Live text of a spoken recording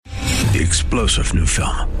the explosive new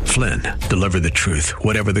film, Flynn, Deliver the Truth,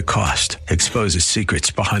 Whatever the Cost, exposes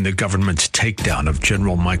secrets behind the government's takedown of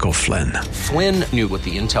General Michael Flynn. Flynn knew what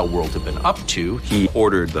the intel world had been up to. He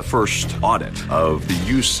ordered the first audit of the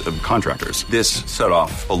use of contractors. This set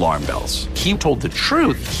off alarm bells. He told the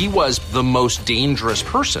truth. He was the most dangerous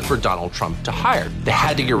person for Donald Trump to hire. They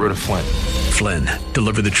had to get rid of Flynn. Flynn,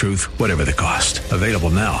 Deliver the Truth, Whatever the Cost. Available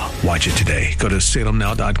now. Watch it today. Go to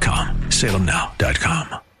salemnow.com.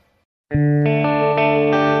 salemnow.com.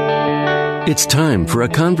 It's time for a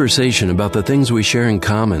conversation about the things we share in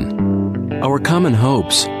common. Our common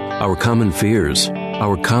hopes, our common fears,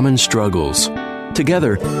 our common struggles.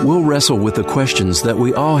 Together, we'll wrestle with the questions that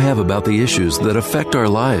we all have about the issues that affect our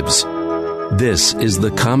lives. This is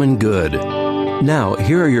The Common Good. Now,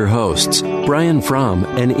 here are your hosts, Brian Fromm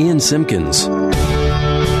and Ian Simpkins.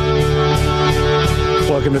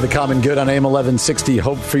 Welcome to The Common Good on AM 1160,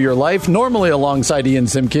 Hope for Your Life. Normally alongside Ian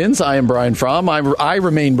Simpkins, I am Brian Fromm. I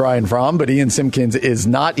remain Brian Fromm, but Ian Simpkins is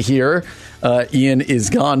not here. Ian is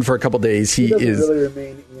gone for a couple days. He is really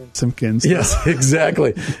remain Ian Simpkins. Yes,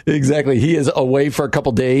 exactly. He is away for a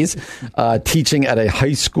couple days, teaching at a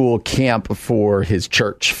high school camp for his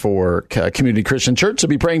church, for Community Christian Church. So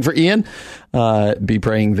be praying for Ian. Be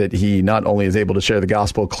praying that he not only is able to share the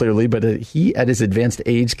gospel clearly, but he, at his advanced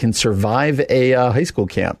age, can survive a high school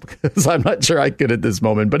camp. Because I'm not sure I could at this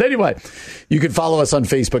moment. But anyway, you can follow us on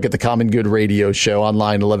Facebook at The Common Good Radio Show,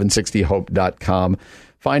 online 1160hope.com.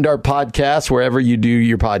 Find our podcast wherever you do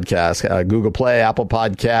your podcast, Google Play, Apple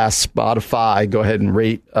Podcasts, Spotify. Go ahead and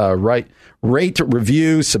rate,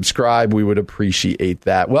 review, subscribe. We would appreciate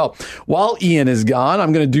that. Well, while Ian is gone,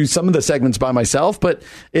 I'm going to do some of the segments by myself, but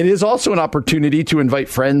it is also an opportunity to invite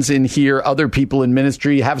friends in here, other people in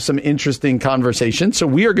ministry, have some interesting conversations. So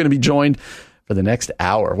we are going to be joined for the next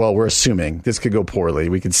hour. Well, we're assuming this could go poorly.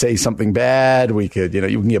 We could say something bad. We could, you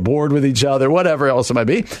can get bored with each other, whatever else it might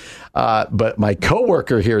be. But my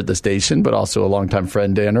coworker here at the station, but also a longtime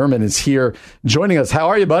friend, Dan Ehrman, is here joining us. How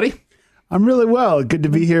are you, buddy? I'm really well. Good to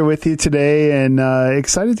be here with you today, and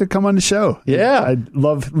excited to come on the show. Yeah. I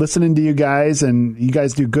love listening to you guys, and you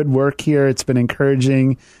guys do good work here. It's been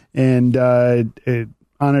encouraging, and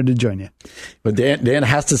honored to join you. But Dan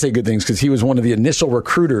has to say good things because he was one of the initial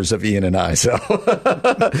recruiters of Ian and I. So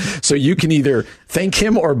so you can either thank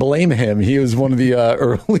him or blame him. He was one of the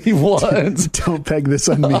early ones. Don't peg this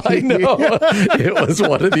on me. I know. It was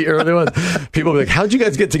one of the early ones. People will be like, how'd you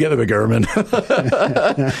guys get together, McGurman?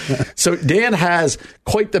 So Dan has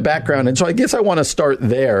quite the background. And so I guess I want to start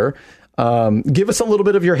there. Give us a little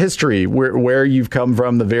bit of your history, where you've come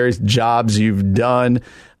from, the various jobs you've done,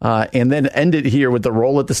 and then end it here with the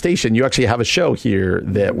role at the station. You actually have a show here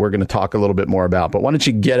that we're going to talk a little bit more about. But why don't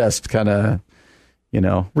you get us kind of,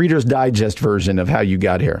 Reader's Digest version of how you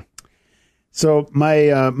got here? So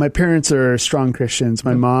my parents are strong Christians.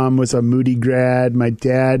 My mom was a Moody grad. My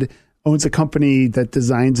dad owns a company that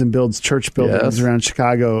designs and builds church buildings around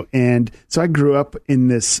Chicago. And so I grew up in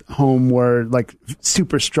this home where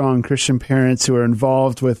super strong Christian parents who are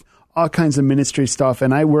involved with all kinds of ministry stuff.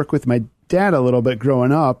 And I work with my dad a little bit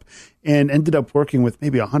growing up and ended up working with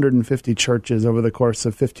maybe 150 churches over the course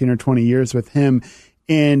of 15 or 20 years with him.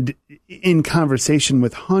 And in conversation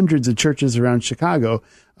with hundreds of churches around Chicago,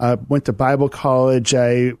 went to Bible college.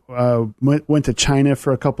 I went to China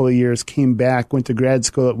for a couple of years, came back, went to grad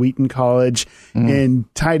school at Wheaton College,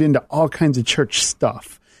 and tied into all kinds of church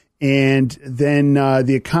stuff. And then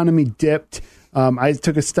the economy dipped. I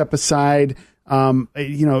took a step aside.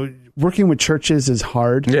 Working with churches is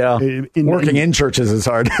hard. Yeah, working in churches is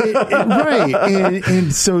hard. Right.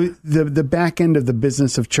 And so the back end of the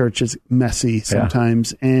business of church is messy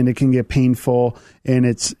sometimes, and it can get painful, and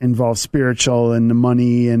it's involves spiritual and the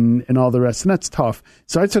money and all the rest, and that's tough.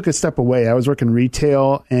 So I took a step away. I was working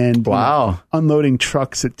retail and unloading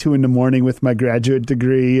trucks at 2 a.m. with my graduate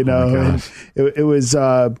degree. And it was.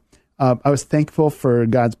 I was thankful for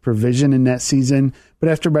God's provision in that season. But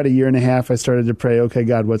after about a year and a half, I started to pray, okay,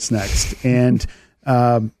 God, what's next? And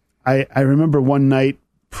I remember one night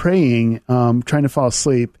praying, trying to fall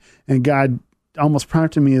asleep, and God almost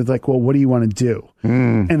prompted me like, well, what do you want to do?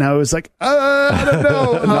 And I was like, I don't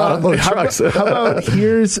know. How about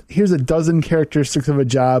here's a dozen characteristics of a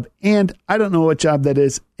job, and I don't know what job that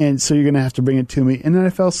is, and so you're going to have to bring it to me. And then I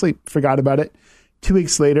fell asleep, forgot about it. 2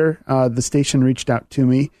 weeks later, the station reached out to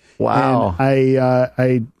me. Wow. And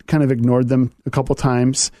I kind of ignored them a couple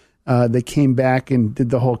times. They came back and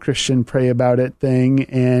did the whole Christian pray about it thing,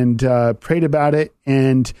 and prayed about it,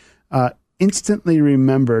 and instantly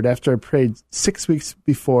remembered after I prayed 6 weeks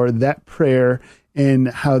before that prayer and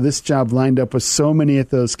how this job lined up with so many of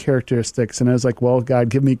those characteristics. And I was like, well, God,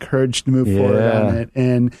 give me courage to move forward on it.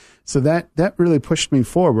 And so that really pushed me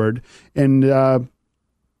forward. And,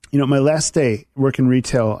 my last day working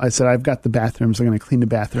retail, I said, I've got the bathrooms. I'm going to clean the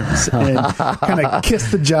bathrooms and kind of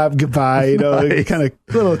kiss the job goodbye, Nice. kind of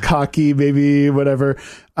a little cocky, maybe whatever.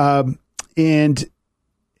 And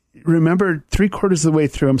remember, 3/4 of the way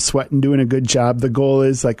through, I'm sweating, doing a good job. The goal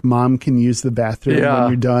is like mom can use the bathroom when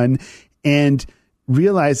you're done, and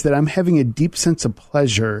realize that I'm having a deep sense of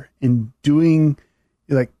pleasure in doing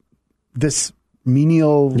like this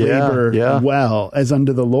menial labor well as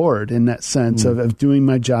unto the Lord, in that sense of doing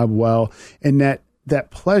my job well. And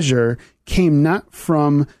that pleasure came not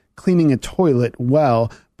from cleaning a toilet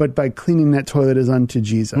well, but by cleaning that toilet as unto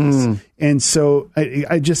Jesus. And so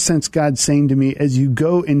I just sense God saying to me, as you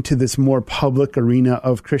go into this more public arena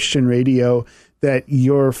of Christian radio, that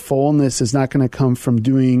your fullness is not going to come from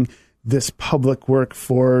doing this public work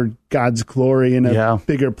for God's glory in a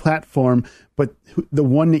bigger platform, but the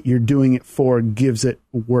one that you're doing it for gives it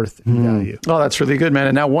worth and value. Oh, that's really good, man.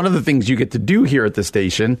 And now one of the things you get to do here at the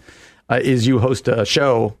station is you host a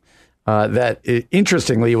show that,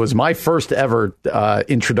 interestingly, was my first ever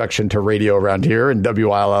introduction to radio around here in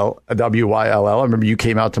WYLL. I remember you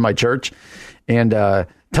came out to my church, and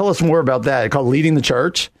tell us more about that. It's called Leading the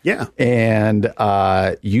Church. Yeah. And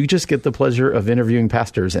you just get the pleasure of interviewing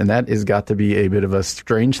pastors, and that has got to be a bit of a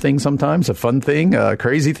strange thing sometimes, a fun thing, a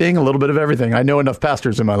crazy thing, a little bit of everything. I know enough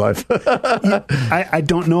pastors in my life. I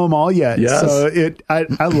don't know them all yet. Yes. So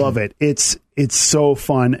I love it. It's so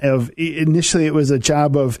fun. Initially, it was a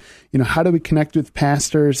job of, how do we connect with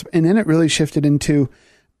pastors? And then it really shifted into,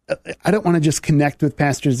 I don't want to just connect with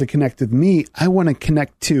pastors to connect with me. I want to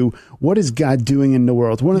connect to what is God doing in the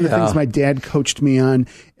world. One of the things my dad coached me on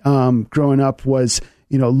growing up was,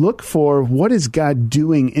 look for what is God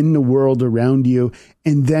doing in the world around you,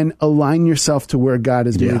 and then align yourself to where God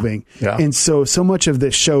is moving. Yeah. And so much of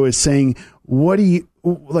this show is saying,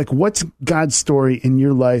 what's God's story in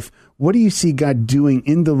your life? What do you see God doing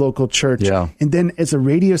in the local church? Yeah. And then as a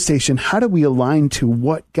radio station, how do we align to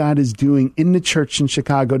what God is doing in the church in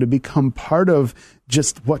Chicago to become part of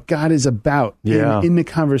just what God is about in the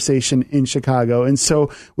conversation in Chicago? And so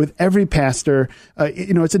with every pastor,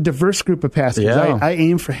 it's a diverse group of pastors. Yeah. I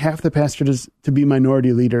aim for half the pastors to be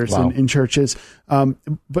minority leaders in churches.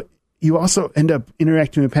 But you also end up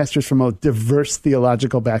interacting with pastors from a diverse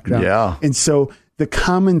theological background. Yeah. And so the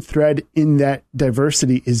common thread in that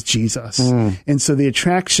diversity is Jesus. And so the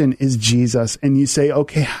attraction is Jesus. And you say,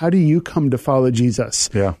 okay, how do you come to follow Jesus?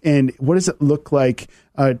 Yeah. And what does it look like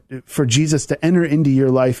for Jesus to enter into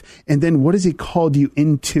your life? And then what has he called you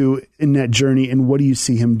into in that journey? And what do you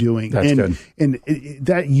see him doing? That's good. And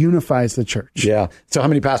that unifies the church. Yeah. So how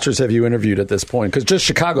many pastors have you interviewed at this point? Because just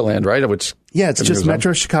Chicagoland, right? It's just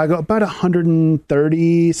Metro Chicago, about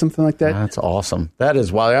 130, something like that. That's awesome. That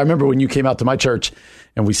is wild. I remember when you came out to my church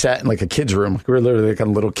and we sat in like a kid's room. We were literally like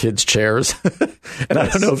on little kids' chairs. And I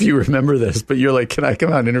don't know if you remember this, but you're like, can I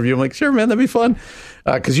come out and interview? I'm like, sure, man, that'd be fun.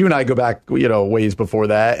 Because you and I go back, ways before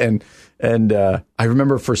that. And I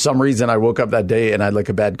remember for some reason I woke up that day and I had like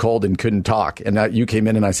a bad cold and couldn't talk. And you came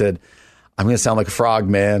in and I said, I'm going to sound like a frog,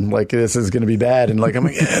 man. Like, this is going to be bad. And like, I'm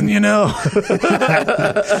like, I'm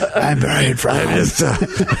Brian Frost.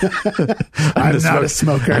 I'm not a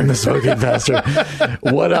smoker. I'm a smoking pastor.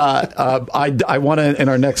 What I want to in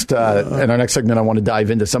our next segment, I want to dive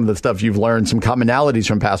into some of the stuff you've learned, some commonalities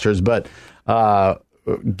from pastors, but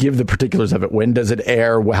give the particulars of it. When does it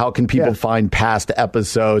air? How can people find past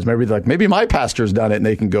episodes? Maybe my pastor's done it and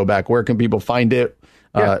they can go back. Where can people find it?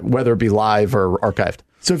 Whether it be live or archived.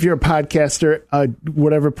 So if you're a podcaster,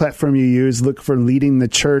 whatever platform you use, look for Leading the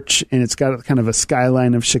Church, and it's got kind of a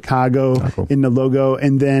skyline of Chicago in the logo.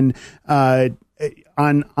 And then on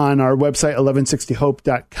our website,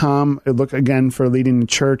 1160hope.com, look again for Leading the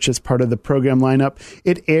Church as part of the program lineup.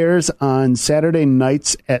 It airs on Saturday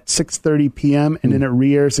nights at 6:30 p.m., and then it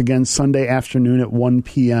re-airs again Sunday afternoon at 1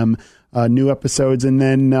 p.m., new episodes. And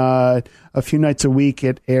then a few nights a week,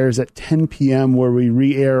 it airs at 10 p.m. where we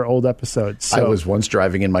re-air old episodes. So, I was once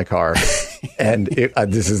driving in my car, and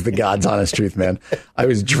this is the God's honest truth, man. I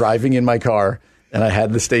was driving in my car, and I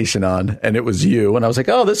had the station on, and it was you. And I was like,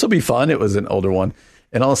 oh, this will be fun. It was an older one.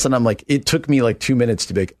 And all of a sudden, I'm like, it took me like 2 minutes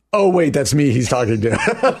to be like, oh, wait, that's me he's talking to.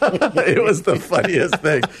 It was the funniest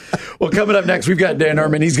thing. Well, coming up next, we've got Dan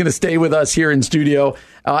Ehrman. He's going to stay with us here in studio.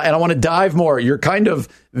 And I want to dive more. You're kind of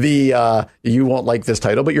you won't like this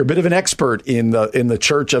title, but you're a bit of an expert in the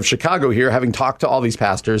Church of Chicago here, having talked to all these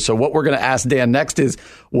pastors. So what we're going to ask Dan next is,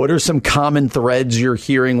 what are some common threads you're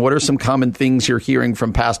hearing? What are some common things you're hearing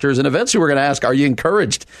from pastors? And eventually we're going to ask, are you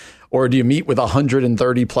encouraged? Or do you meet with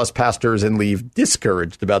 130 plus pastors and leave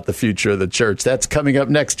discouraged about the future of the church? That's coming up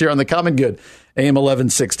next year on The Common Good. AM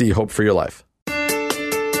 1160, Hope for Your Life.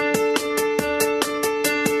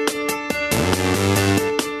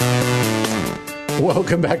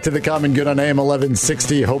 Welcome back to The Common Good on AM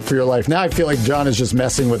 1160, Hope for Your Life. Now I feel like John is just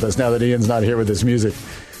messing with us now that Ian's not here with his music.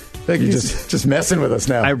 I think he's just messing with us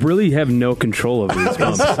now. I really have no control over these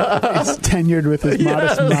pumps. He's tenured with his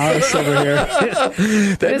modest mouse over here.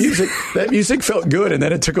 That music felt good, and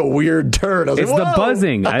then it took a weird turn. I was It's like, the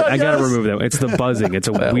buzzing. I got to remove that. It's the buzzing. It's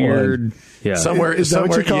a weird... Yeah. Somewhere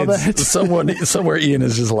Ian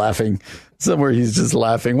is just laughing. Somewhere he's just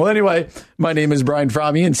laughing. Well, anyway, my name is Brian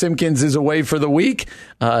Fromm. Ian Simpkins is away for the week,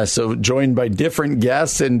 so joined by different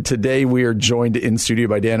guests. And today we are joined in studio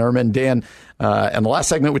by Dan Ehrman. Dan, in the last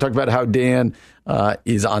segment, we talked about how Dan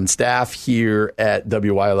is on staff here at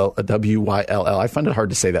WYLL. I find it hard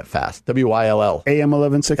to say that fast. WYLL. AM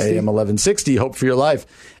 1160. AM 1160, Hope for Your Life.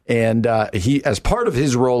 And he, as part of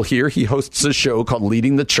his role here, he hosts a show called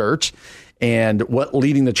Leading the Church. And what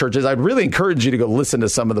Leading the Church is, I'd really encourage you to go listen to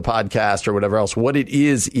some of the podcast or whatever else. What it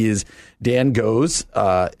is Dan goes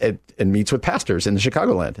and meets with pastors in the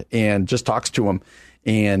Chicagoland and just talks to them.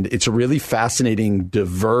 And it's a really fascinating,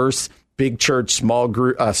 diverse, big church, small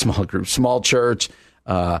church,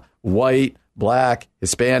 white, black,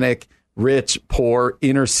 Hispanic, rich, poor,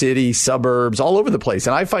 inner city, suburbs, all over the place.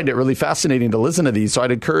 And I find it really fascinating to listen to these, so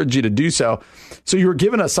I'd encourage you to do so. So you were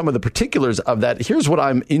giving us some of the particulars of that. Here's what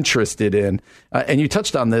I'm interested in. And you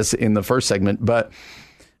touched on this in the first segment, but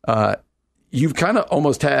you've kind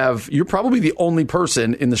of you're probably the only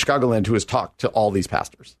person in the Chicagoland who has talked to all these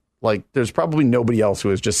pastors. Like, there's probably nobody else who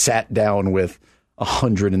has just sat down with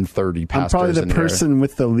 130 pastors. I'm probably the person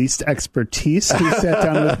with the least expertise who sat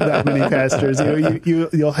down with that many pastors.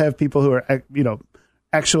 You'll have people who are,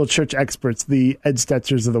 actual church experts, the Ed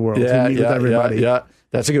Stetzers of the world, who meet with everybody. Yeah,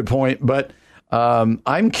 that's a good point. But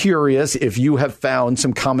I'm curious if you have found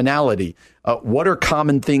some commonality. What are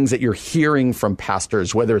common things that you're hearing from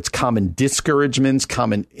pastors, whether it's common discouragements,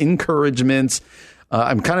 common encouragements?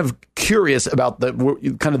 I'm kind of curious about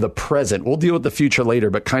the present. We'll deal with the future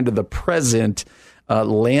later, but kind of the present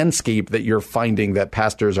landscape that you're finding that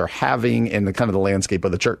pastors are having and the landscape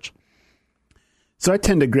of the church. So I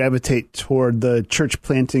tend to gravitate toward the church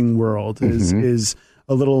planting world is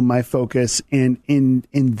a little my focus. And in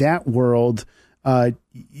that world,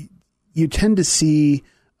 you tend to see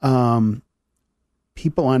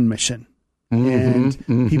people on mission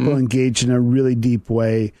and people engaged in a really deep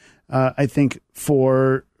way. I think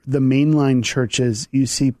for the mainline churches, you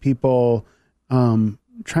see people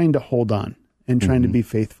trying to hold on and trying to be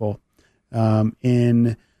faithful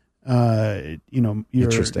in your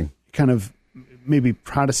Interesting. kind of maybe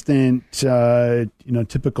Protestant,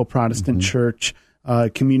 typical Protestant church,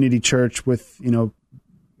 community church with,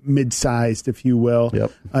 mid-sized, if you will.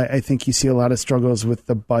 Yep. I think you see a lot of struggles with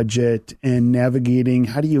the budget and navigating.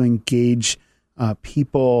 How do you engage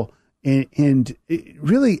people? And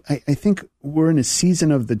really, I think we're in a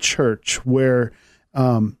season of the church where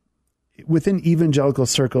within evangelical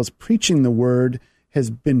circles, preaching the word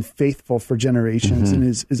has been faithful for generations and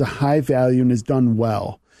is a high value and is done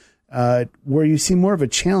well. Where you see more of a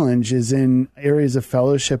challenge is in areas of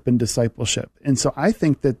fellowship and discipleship. And so I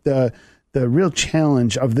think that the real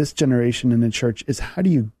challenge of this generation in the church is how do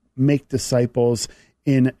you make disciples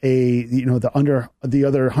in the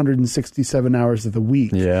other 167 hours of the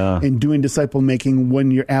week, and doing disciple making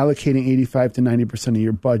when you're allocating 85 to 90% of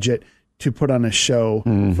your budget to put on a show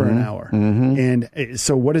for an hour. And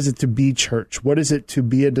so what is it to be church? What is it to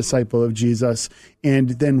be a disciple of Jesus?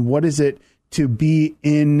 And then what is it to be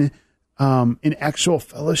in actual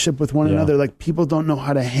fellowship with one another? Like, people don't know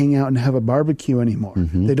how to hang out and have a barbecue anymore.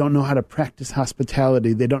 They don't know how to practice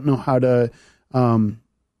hospitality. They don't know how to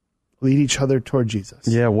lead each other toward Jesus.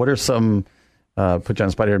 Yeah. What are some, put you on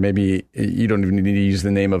the spot here, maybe you don't even need to use the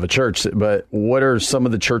name of a church, but what are some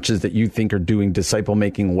of the churches that you think are doing disciple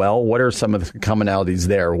making well? What are some of the commonalities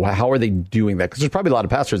there? How are they doing that? Because there's probably a lot of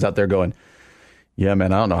pastors out there going, yeah,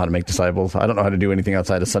 man, I don't know how to make disciples. I don't know how to do anything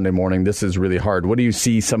outside of Sunday morning. This is really hard. What do you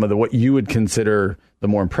see some of what you would consider the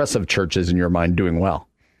more impressive churches in your mind doing well?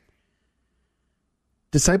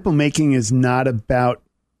 Disciple making is not about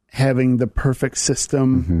having the perfect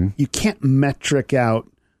system. You can't metric out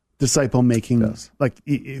disciple making. Like,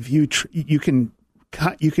 if you can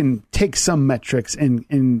take some metrics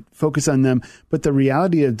and focus on them, but the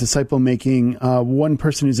reality of disciple making, one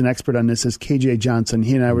person who's an expert on this is KJ Johnson.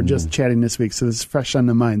 He and I were just chatting this week, so this is fresh on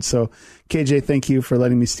the mind. So KJ, thank you for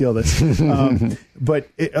letting me steal this. But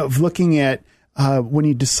of looking at when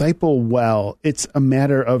you disciple well, it's a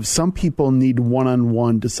matter of some people need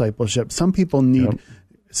one-on-one discipleship. Some people need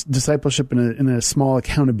discipleship in a small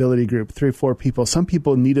accountability group, 3 or 4 people. Some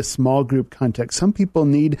people need a small group context. Some people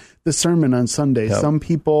need the sermon on Sunday. Some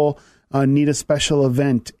people need a special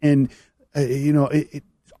event. And,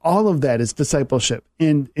 all of that is discipleship.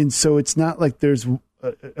 And so it's not like there's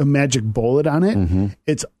a magic bullet on it. Mm-hmm.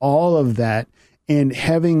 It's all of that. And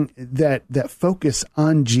having that focus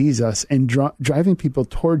on Jesus and driving people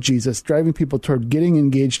toward Jesus, driving people toward getting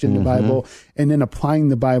engaged in the Bible, and then applying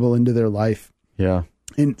the Bible into their life. Yeah.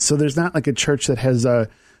 And so there's not like a church that has a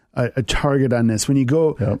target on this. When you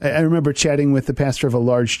go, I remember chatting with the pastor of a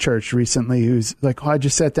large church recently who's like, I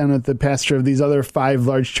just sat down with the pastor of these other 5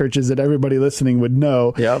 large churches that everybody listening would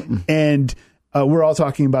know. Yep. And we're all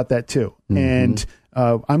talking about that too. Mm-hmm. And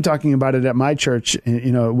I'm talking about it at my church,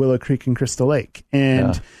 Willow Creek and Crystal Lake.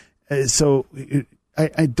 And so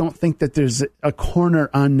I don't think that there's a corner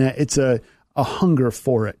on that. It's a hunger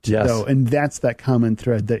for it, though. And that's that common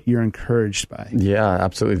thread that you're encouraged by. Yeah,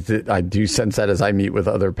 absolutely. I do sense that as I meet with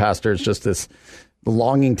other pastors, just this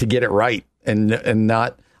longing to get it right and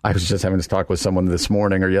not, I was just having this talk with someone this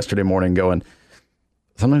morning or yesterday morning going,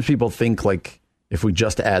 sometimes people think like, if we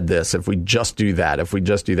just add this, if we just do that,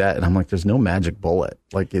 and I'm like, there's no magic bullet.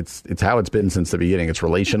 Like it's how it's been since the beginning. It's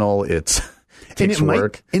relational. It takes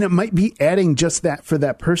work. And it might be adding just that for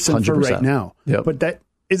that person 100%. For right now. Yep. But that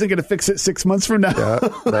isn't going to fix it 6 months from now.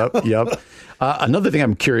 Yep. Another thing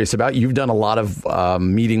I'm curious about, you've done a lot of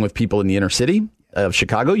meeting with people in the inner city of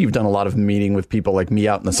Chicago. You've done a lot of meeting with people like me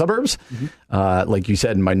out in the suburbs. Mm-hmm. Like you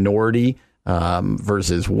said, minority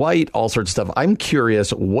versus white, all sorts of stuff. I'm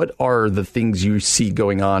curious, what are the things you see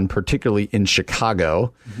going on, particularly in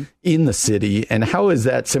Chicago, in the city, and how is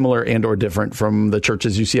that similar and or different from the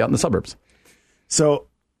churches you see out in the suburbs? So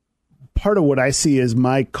part of what I see as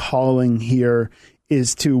my calling here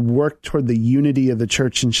is to work toward the unity of the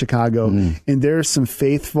church in Chicago. And there are some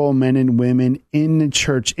faithful men and women in the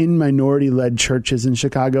church, in minority-led churches in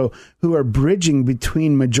Chicago, who are bridging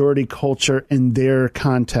between majority culture and their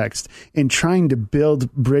context and trying to build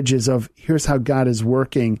bridges of here's how God is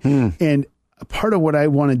working. And part of what I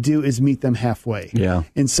want to do is meet them halfway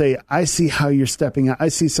and say, I see how you're stepping out. I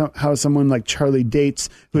see how someone like Charlie Dates,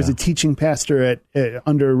 who is a teaching pastor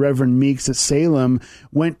under Reverend Meeks at Salem,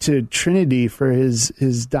 went to Trinity for his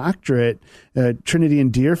doctorate, Trinity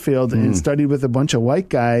in Deerfield, and studied with a bunch of white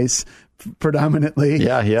guys predominantly.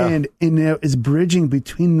 And is bridging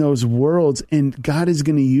between those worlds, and God is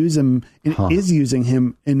going to use him and is using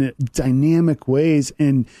him in dynamic ways.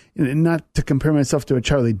 And not to compare myself to a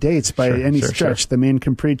Charlie Dates by any stretch. The man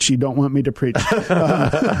can preach. You don't want me to preach.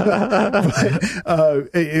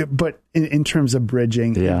 But in terms of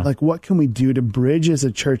bridging, like what can we do to bridge as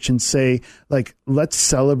a church and say, like, let's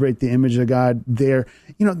celebrate the image of God there.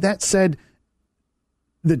 That said,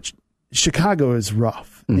 Chicago is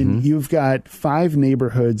rough. And you've got 5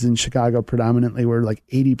 neighborhoods in Chicago predominantly where like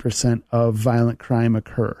 80% of violent crime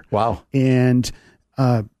occur. Wow. And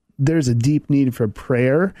there's a deep need for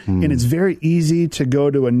prayer. And it's very easy to go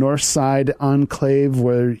to a north side enclave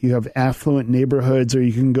where you have affluent neighborhoods, or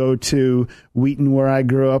you can go to Wheaton, where I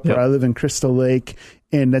grew up, where I live in Crystal Lake,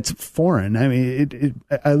 and that's foreign. I mean,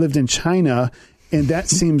 I lived in China, and that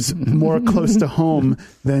seems more close to home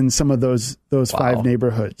than some of those 5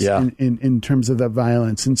 neighborhoods in terms of the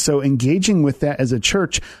violence. And so engaging with that as a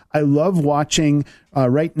church, I love watching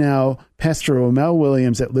right now Pastor Romel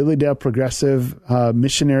Williams at Lilydale Progressive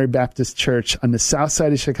Missionary Baptist Church on the south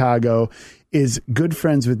side of Chicago is good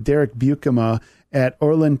friends with Derek Buikema at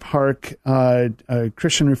Orland Park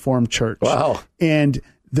Christian Reformed Church. Wow. And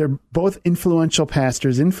they're both influential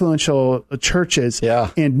pastors, influential churches.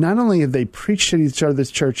 And not only have they preached at each other's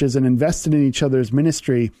churches and invested in each other's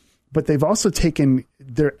ministry, but they've also taken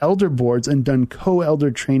their elder boards and done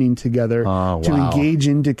co-elder training together to engage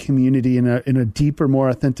into community in a deeper, more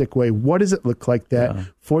authentic way. What does it look like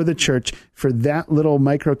for the church, for that little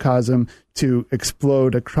microcosm to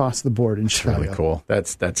explode across the board in Chicago? Really cool.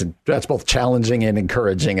 That's both challenging and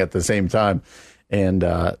encouraging at the same time. And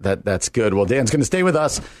that's good. Well, Dan's going to stay with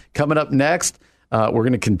us. Coming up next, we're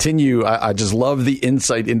going to continue. I just love the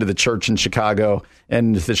insight into the church in Chicago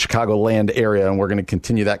and the Chicagoland area, and we're going to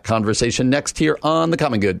continue that conversation next here on The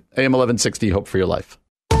Common Good, AM 1160, Hope for Your Life.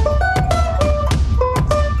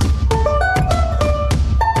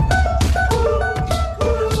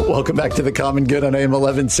 Welcome back to The Common Good on AM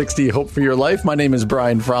 1160, Hope for Your Life. My name is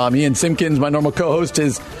Brian Fromm. Ian Simpkins, my normal co-host,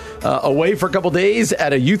 is away for a couple days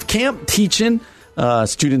at a youth camp teaching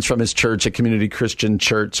students from his church, a Community Christian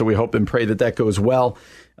Church. So we hope and pray that goes well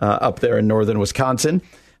up there in northern Wisconsin.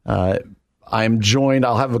 I'm joined.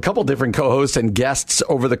 I'll have a couple different co-hosts and guests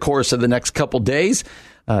over the course of the next couple days.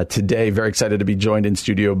 Today, very excited to be joined in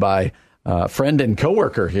studio by friend and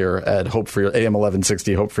coworker here at Hope for Your AM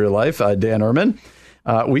 1160 Hope for Your Life, Dan Ehrman.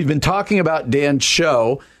 We've been talking about Dan's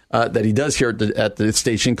show that he does here at the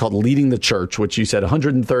station called Leading the Church, which you said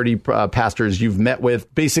 130 pastors you've met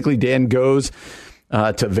with. Basically, Dan goes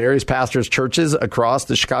to various pastors' churches across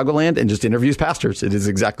the Chicagoland and just interviews pastors. It is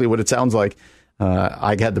exactly what it sounds like.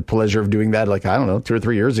 I had the pleasure of doing that, 2 or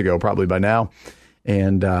 3 years ago, probably by now.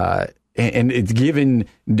 And it's given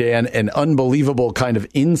Dan an unbelievable kind of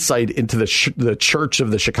insight into the church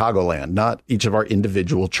of the Chicagoland, not each of our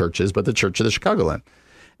individual churches, but the church of the Chicagoland.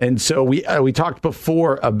 And so we talked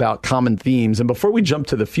before about common themes. And before we jump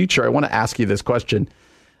to the future, I want to ask you this question.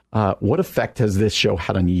 What effect has this show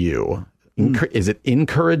had on you? Is it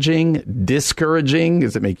encouraging, discouraging?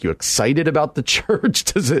 Does it make you excited about the church?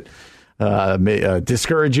 Does it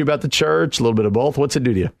discourage you about the church? A little bit of both. What's it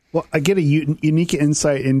do to you? Well, I get a unique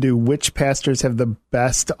insight into which pastors have the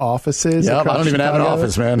best offices. Yeah, I don't even have an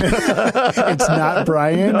office, man. It's not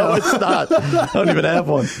Brian. No, it's not. I don't even have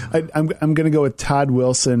one. I'm going to go with Todd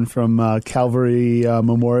Wilson from Calvary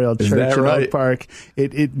Memorial Church in Oak Park.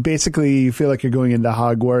 It basically, you feel like you're going into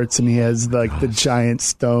Hogwarts, and he has the giant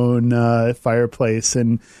stone fireplace,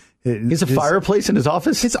 and he has a fireplace in his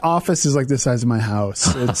office? His office is like the size of my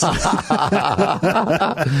house. That's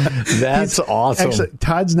awesome. Actually,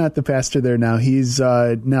 Todd's not the pastor there now. He's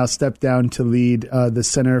now stepped down to lead the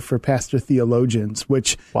Center for Pastor Theologians,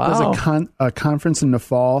 which does a conference in the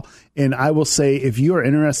fall. And I will say, if you are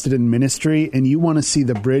interested in ministry and you want to see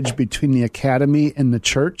the bridge between the academy and the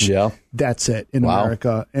church, that's it in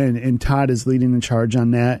America. And Todd is leading the charge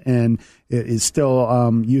on that, and is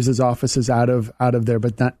still uses offices out of there,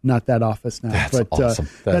 but not that office now. That's awesome.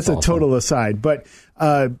 That's a total aside. But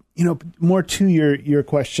more to your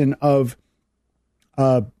question of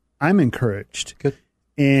I'm encouraged. Good.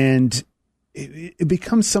 And it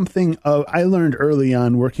becomes something of, I learned early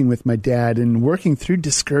on working with my dad and working through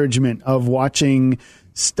discouragement of watching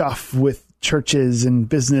stuff with churches and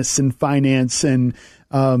business and finance. And,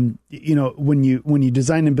 when you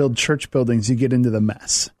design and build church buildings, you get into the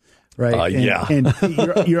mess, right?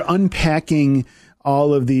 And you're unpacking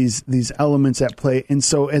all of these elements at play. And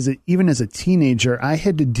so even as a teenager, I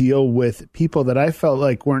had to deal with people that I felt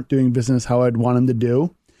like weren't doing business how I'd want them to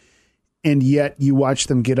do. And yet you watch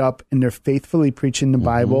them get up and they're faithfully preaching the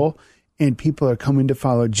Bible, and people are coming to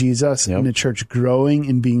follow Jesus, and the church growing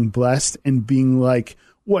and being blessed and being like,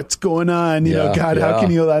 what's going on? God, how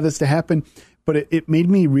can you allow this to happen? But it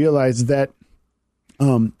made me realize that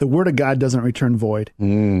the word of God doesn't return void.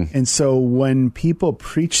 And so when people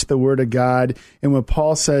preach the word of God, and when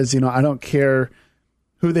Paul says, I don't care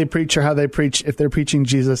who they preach or how they preach, if they're preaching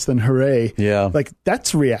Jesus, then hooray. Yeah. Like,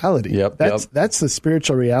 that's reality. That's the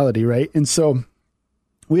spiritual reality, right? And so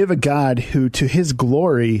we have a God who, to his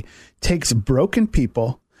glory, takes broken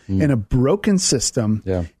people in a broken system,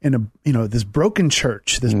 in this broken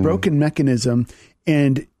church, this broken mechanism,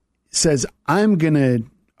 and says, I'm going to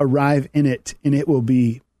arrive in it, and it will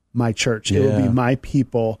be my church. It will be my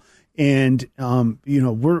people. And,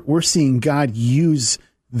 we're seeing God use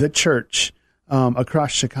the church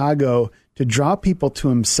across Chicago to draw people to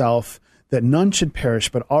himself, that none should perish,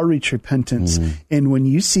 but all reach repentance. And when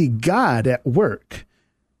you see God at work,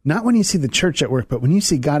 not when you see the church at work, but when you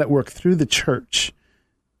see God at work through the church,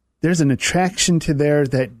 there's an attraction to there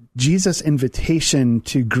that Jesus' invitation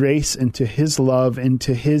to grace and to his love and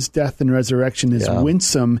to his death and resurrection is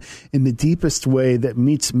winsome in the deepest way, that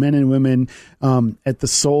meets men and women at the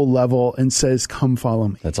soul level and says, come follow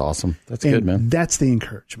me. That's awesome. That's good, man. That's the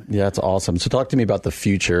encouragement. Yeah, that's awesome. So talk to me about the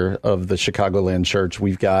future of the Chicagoland Church.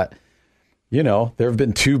 We've got, there have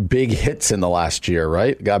been two big hits in the last year,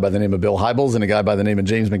 right? A guy by the name of Bill Hybels and a guy by the name of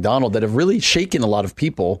James McDonald that have really shaken a lot of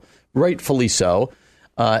people, rightfully so.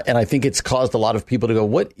 And I think it's caused a lot of people to go,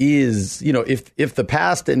 what is, if the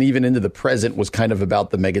past and even into the present was kind of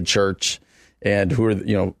about the mega church and who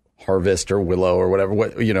are, Harvest or Willow or whatever,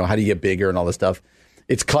 how do you get bigger and all this stuff?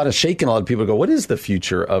 It's kind of shaken a lot of people to go, what is the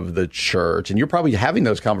future of the church? And you're probably having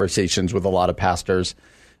those conversations with a lot of pastors,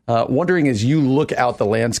 wondering as you look out the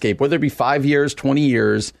landscape, whether it be 5 years, 20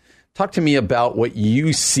 years, talk to me about what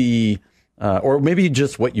you see, or maybe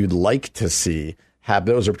just what you'd like to see.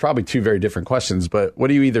 Those are probably two very different questions, but what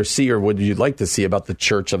do you either see or what you'd like to see about the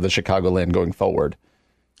church of the Chicagoland going forward?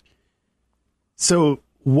 So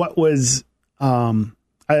what was,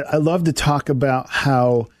 I love to talk about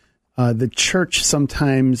how the church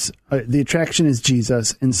sometimes, the attraction is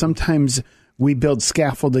Jesus, and sometimes we build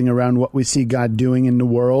scaffolding around what we see God doing in the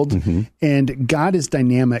world. And God is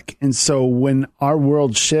dynamic. And so when our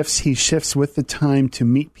world shifts, he shifts with the time to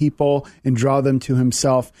meet people and draw them to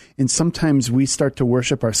himself. And sometimes we start to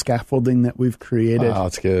worship our scaffolding that we've created. Wow,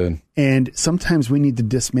 that's good. And sometimes we need to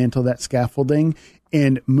dismantle that scaffolding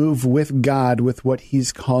and move with God with what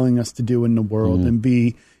he's calling us to do in the world and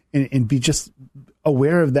be just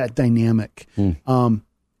aware of that dynamic.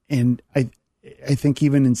 And I think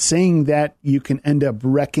even in saying that, you can end up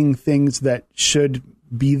wrecking things that should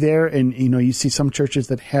be there. And, you see some churches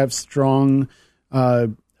that have strong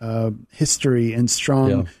history and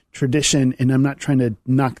strong tradition. And I'm not trying to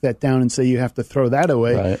knock that down and say you have to throw that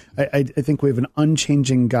away. Right. I think we have an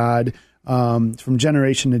unchanging God from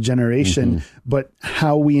generation to generation, but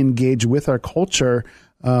how we engage with our culture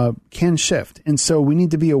can shift. And so we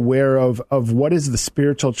need to be aware of what is the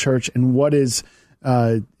spiritual church and what is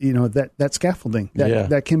that scaffolding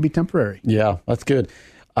that can be temporary. Yeah, that's good.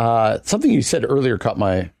 Something you said earlier caught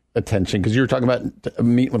my attention because you were talking about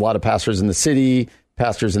meeting with a lot of pastors in the city,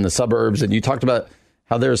 pastors in the suburbs, and you talked about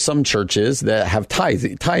how there are some churches that have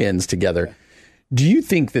tie-ins together. Do you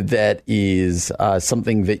think that is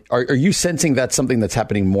something that are you sensing that's something that's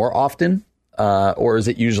happening more often? Or is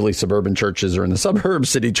it usually suburban churches are in the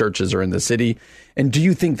suburbs, city churches are in the city? And do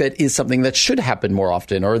you think that is something that should happen more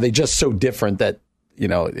often? Or are they just so different that,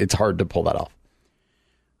 it's hard to pull that off?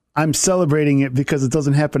 I'm celebrating it because it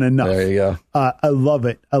doesn't happen enough. There you go. I love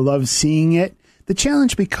it. I love seeing it. The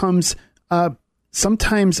challenge becomes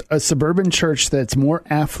sometimes a suburban church that's more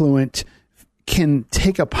affluent can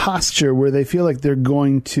take a posture where they feel like they're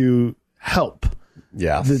going to help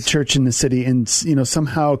the church in the city and,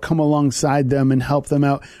 somehow come alongside them and help them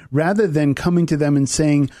out rather than coming to them and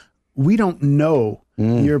saying, we don't know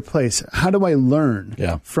your place. How do I learn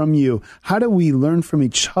from you? How do we learn from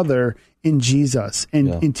each other in Jesus?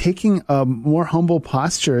 And in taking a more humble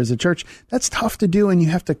posture as a church, that's tough to do. And you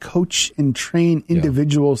have to coach and train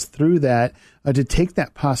individuals through that to take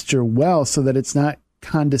that posture well so that it's not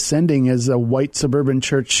condescending as a white suburban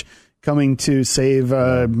church coming to save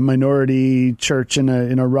a minority church in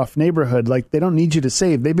a rough neighborhood. Like, they don't need you to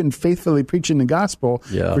save. They've been faithfully preaching the gospel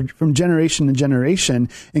from generation to generation,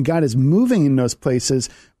 and God is moving in those places,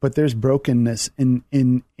 but there's brokenness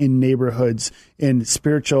in neighborhoods and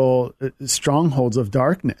spiritual strongholds of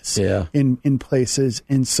darkness in places.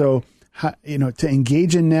 And so, to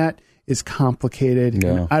engage in that is complicated.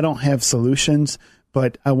 I don't have solutions,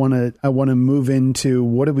 but I want to move into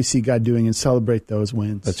what do we see God doing and celebrate those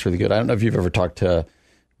wins. That's really good. I don't know if you've ever talked to,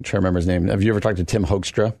 I'm trying to remember his name. Have you ever talked to Tim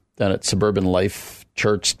Hoekstra down at Suburban Life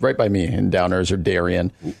Church right by me in Downers or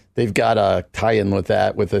Darien? They've got a tie-in with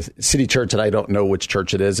that, with a city church, and I don't know which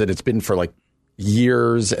church it is. And it's been for like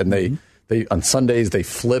years, and they on Sundays they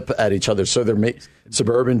flip at each other. So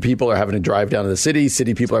suburban people are having to drive down to the city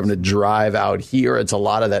people are having to drive out here. It's a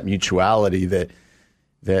lot of that mutuality that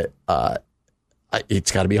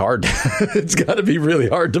it's got to be hard. It's got to be really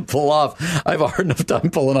hard to pull off. I have a hard enough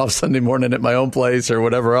time pulling off Sunday morning at my own place or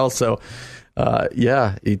whatever else. So,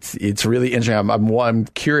 it's really interesting. I'm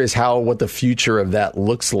curious what the future of that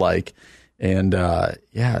looks like. And,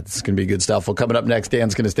 it's going to be good stuff. Well, coming up next,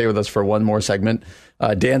 Dan's going to stay with us for one more segment.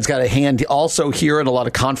 Dan's got a hand also here at a lot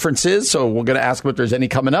of conferences. So we're going to ask him if there's any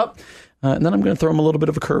coming up. And then I'm going to throw him a little bit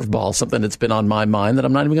of a curveball, something that's been on my mind that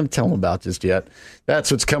I'm not even going to tell him about just yet.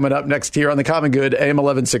 That's what's coming up next here on The Common Good, AM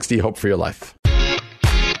 1160, Hope for Your Life.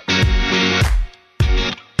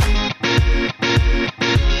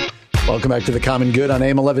 Welcome back to The Common Good on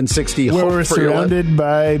AM 1160. Where we're surrounded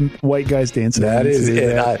by white guys dancing. That is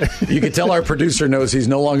it. You can tell our producer knows he's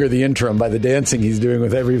no longer the interim by the dancing he's doing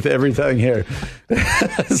with everything here.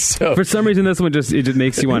 So, for some reason, this one just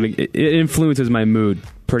makes you want to. It influences my mood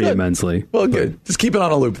pretty immensely. Well, good. Just keep it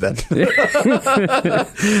on a loop then.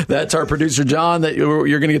 That's our producer, John, that you're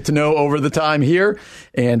going to get to know over the time here.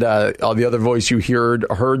 And all the other voice you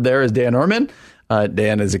heard there is Dan Orman.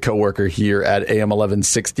 Dan is a coworker here at AM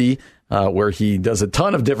 1160, where he does a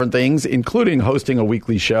ton of different things, including hosting a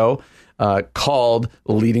weekly show called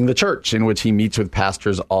Leading the Church, in which he meets with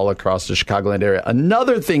pastors all across the Chicagoland area.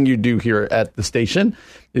 Another thing you do here at the station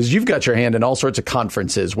is you've got your hand in all sorts of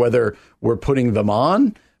conferences, whether we're putting them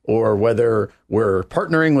on or whether we're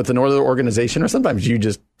partnering with another organization, or sometimes you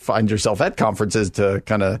just find yourself at conferences to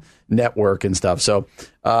kind of network and stuff. So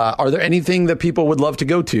are there anything that people would love to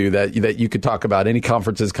go to that you could talk about? Any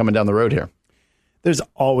conferences coming down the road here? There's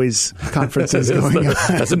always conferences going on.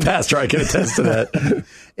 As a pastor, I can attest to that.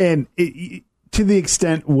 And to the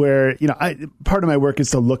extent where, part of my work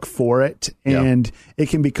is to look for it, and it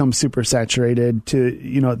can become super saturated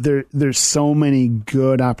there's so many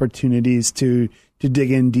good opportunities to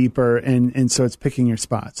dig in deeper, and so it's picking your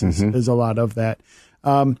spots is a lot of that.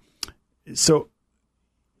 So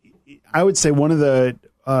I would say one of the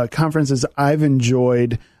conferences I've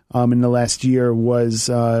enjoyed in the last year was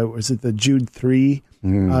it the Jude 3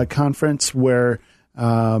 conference, where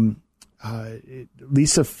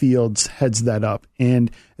Lisa Fields heads that up,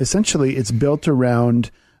 and essentially it's built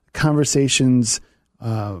around conversations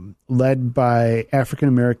led by African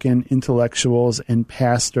American intellectuals and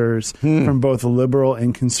pastors from both liberal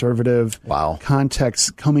and conservative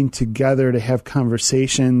contexts coming together to have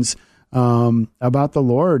conversations about the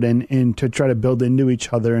Lord and to try to build into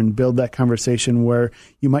each other and build that conversation where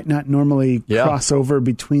you might not normally cross over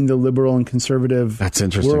between the liberal and conservative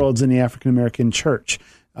worlds in the African American church.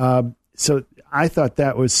 So I thought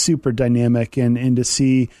that was super dynamic, and to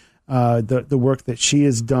see the work that she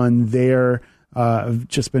has done there, I've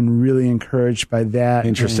just been really encouraged by that.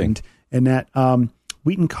 Interesting. And that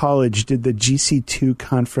Wheaton College did the GC2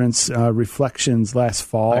 conference reflections last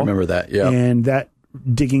fall. I remember that, and that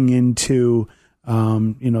digging into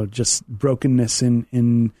just brokenness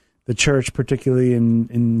in the church, particularly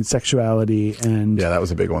in sexuality, and that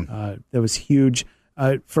was a big one. That was huge.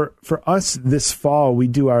 For us this fall, we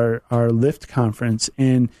do our Lift conference,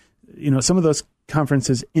 and some of those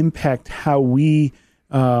conferences impact how we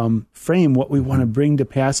frame what we want to bring to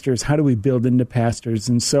pastors. How do we build into pastors?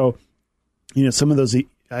 And so, some of those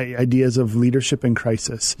ideas of leadership in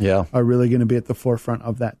crisis are really going to be at the forefront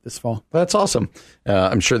of that this fall. That's awesome.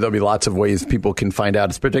 I'm sure there'll be lots of ways people can find out.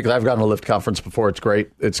 It's particularly, I've gone to a Lift conference before. It's great.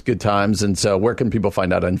 It's good times. And so where can people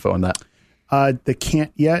find out info on that? They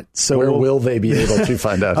can't yet. So where will they be able to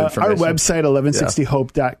find out information? Our website,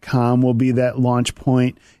 1160hope.com, will be that launch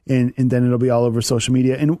point, and then it'll be all over social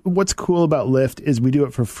media. And what's cool about Lift is we do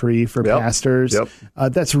it for free for pastors.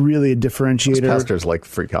 That's really a differentiator. Most pastors like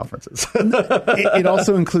free conferences. It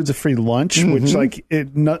also includes a free lunch, which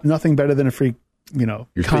nothing better than a free you're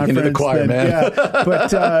conference. Speaking to the choir, man.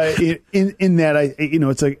 But in that,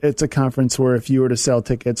 it's a conference where if you were to sell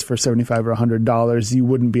tickets for $75 or $100, you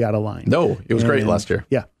wouldn't be out of line. No, it was great last year.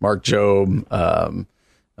 Yeah, Mark Jobe,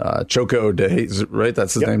 Choco De Jesus, right?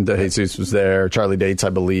 That's his name. De Jesus was there. Charlie Dates, I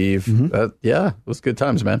believe. It was good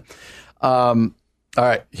times, man. All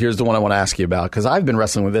right, here's the one I want to ask you about, because I've been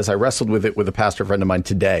wrestling with this. I wrestled with it with a pastor friend of mine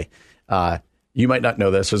today. You might not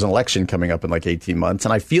know this. There's an election coming up in like 18 months.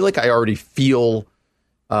 And I feel like I already feel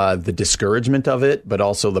the discouragement of it, but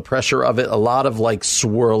also the pressure of it. A lot of like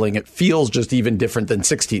swirling. It feels just even different than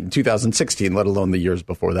 2016, let alone the years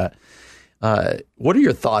before that. What are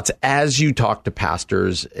your thoughts as you talk to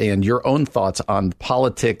pastors and your own thoughts on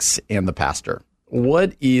politics and the pastor?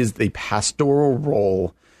 What is the pastoral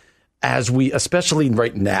role as we, especially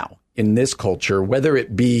right now in this culture, whether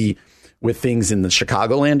it be with things in the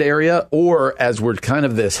Chicagoland area, or as we're kind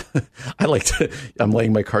of this, I'm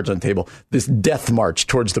laying my cards on the table, this death march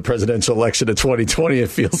towards the presidential election of 2020,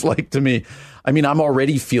 it feels like to me. I mean, I'm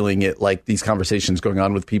already feeling it, like these conversations going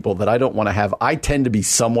on with people that I don't want to have. I tend to be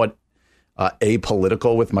somewhat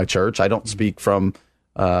apolitical with my church. I don't speak from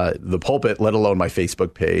the pulpit, let alone my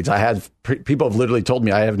Facebook page. People have literally told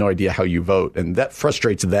me I have no idea how you vote, and that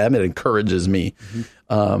frustrates them. It encourages me.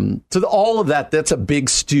 So all of that, that's a big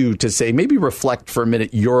stew to say, maybe reflect for a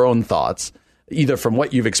minute your own thoughts, either from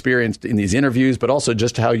what you've experienced in these interviews, but also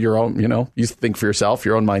just how your own, you think for yourself,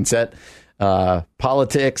 your own mindset,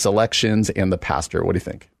 politics, elections, and the pastor. What do you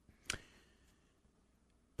think?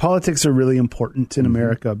 Politics are really important in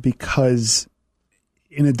America because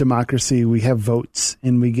in a democracy, we have votes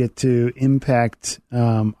and we get to impact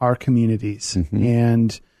our communities.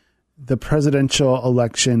 And the presidential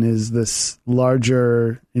election is this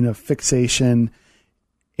larger, fixation.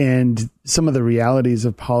 And some of the realities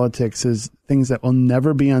of politics is things that will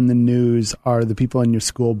never be on the news are the people on your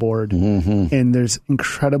school board. And there's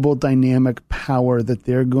incredible dynamic power that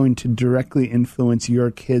they're going to directly influence your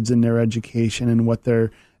kids and their education and what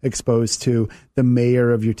they're exposed to. The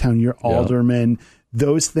mayor of your town, your alderman,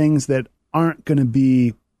 those things that aren't going to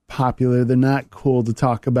be popular, they're not cool to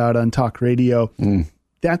talk about on talk radio.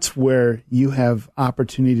 That's where you have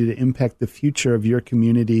opportunity to impact the future of your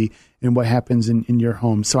community and what happens in your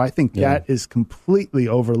home. So I think that is completely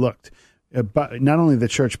overlooked, but not only the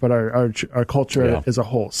church, but our culture as a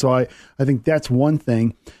whole. So I think that's one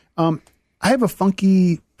thing. I have a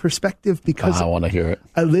funky perspective because I want to hear it.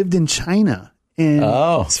 I lived in China and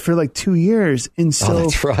for like 2 years. And so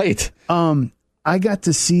that's right. I got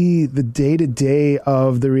to see the day-to-day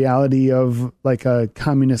of the reality of like a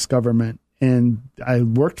communist government. And I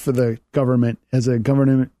worked for the government as a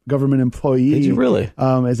government employee. Did you really?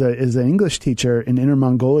 As an English teacher in Inner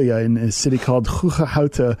Mongolia in a city called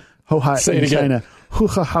Hohhot in China.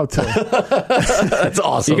 Huchahauta. That's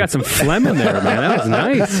awesome. You got some phlegm in there, man. That was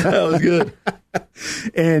nice. That was good.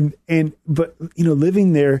 But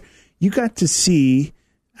living there, you got to see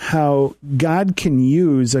how God can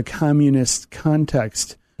use a communist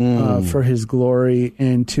context for his glory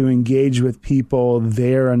and to engage with people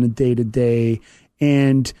there on a day-to-day.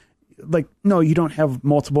 And no, you don't have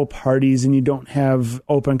multiple parties and you don't have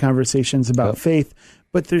open conversations about faith,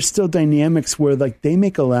 but there's still dynamics where they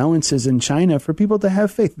make allowances in China for people to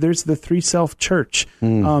have faith. There's the Three Self Church.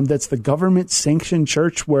 That's the government sanctioned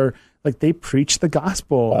church where they preach the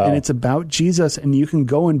gospel and it's about Jesus, and you can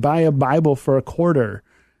go and buy a Bible for $0.25.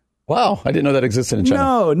 Wow, I didn't know that existed in China.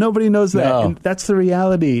 No, nobody knows that. No. And that's the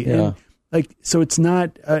reality. Yeah. And so it's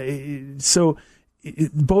not.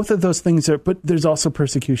 Both of those things are, but there's also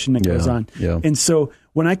persecution that goes on. Yeah. And so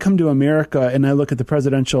when I come to America and I look at the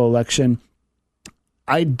presidential election,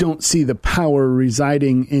 I don't see the power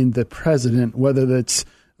residing in the president, whether that's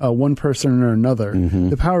one person or another. Mm-hmm.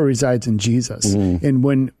 The power resides in Jesus. And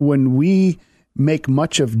when we make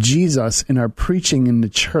much of Jesus in our preaching in the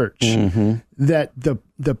church, that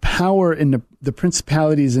the power and the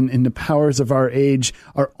principalities and the powers of our age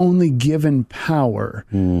are only given power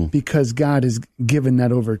because God has given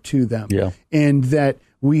that over to them. Yeah. And that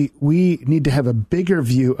we need to have a bigger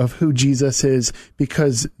view of who Jesus is,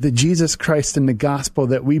 because the Jesus Christ and the gospel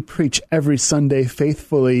that we preach every Sunday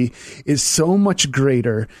faithfully is so much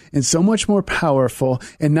greater and so much more powerful,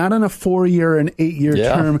 and not on a 4-year and 8-year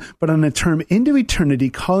term, but on a term into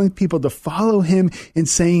eternity, calling people to follow him and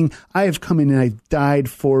saying, I have come in and I've died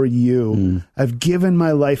for you. I've given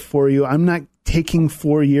my life for you. I'm not taking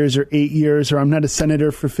 4 years or 8 years, or I'm not a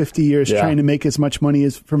senator for 50 years trying to make as much money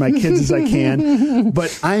as for my kids as I can,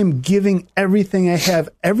 but I'm giving everything I have.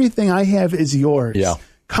 Everything I have is yours. Yeah.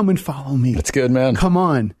 Come and follow me. That's good, man. Come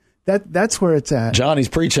on. That's where it's at. John, he's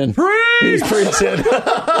preaching. He's preaching.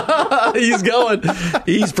 He's going.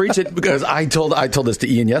 He's preaching, because I told this to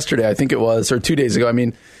Ian yesterday, I think it was, or 2 days ago. I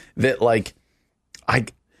mean, that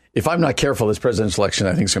if I'm not careful, this presidential election,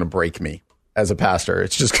 I think is going to break me. As a pastor,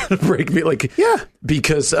 it's just going to break me,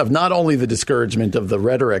 because of not only the discouragement of the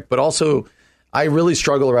rhetoric, but also I really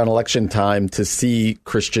struggle around election time to see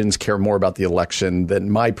Christians care more about the election than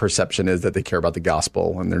my perception is that they care about the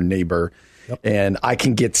gospel and their neighbor. Yep. And I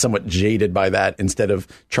can get somewhat jaded by that instead of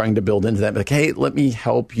trying to build into that. Like, hey, let me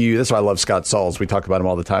help you. That's why I love Scott Sauls. We talk about him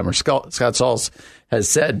all the time. Or Scott Sauls has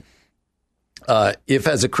said, if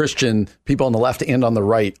as a Christian, people on the left and on the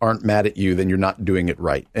right aren't mad at you, then you're not doing it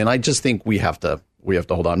right. And I just think we have to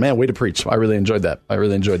hold on. Man, way to preach. I really enjoyed that.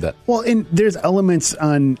 Well, and there's elements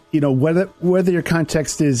on, whether your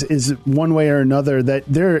context is one way or another, that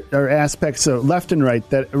there are aspects of left and right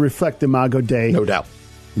that reflect Imago Dei. No doubt.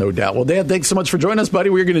 Well, Dan, thanks so much for joining us, buddy.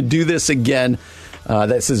 We're going to do this again.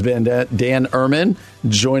 This has been Dan Ehrman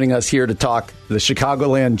joining us here to talk the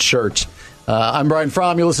Chicagoland Church. I'm Brian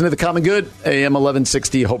Fromm. You're listening to The Common Good, AM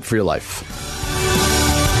 1160, Hope for Your Life.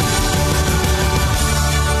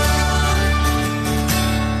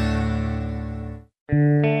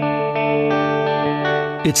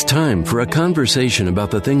 It's time for a conversation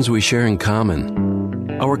about the things we share in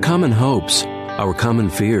common. Our common hopes, our common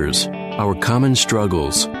fears, our common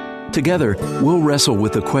struggles. Together, we'll wrestle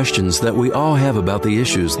with the questions that we all have about the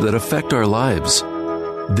issues that affect our lives.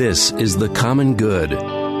 This is The Common Good.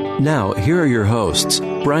 Now, here are your hosts,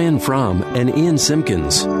 Brian Fromm and Ian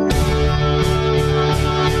Simpkins.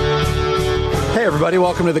 Hey, everybody.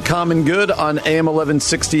 Welcome to The Common Good on AM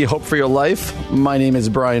 1160, Hope for Your Life. My name is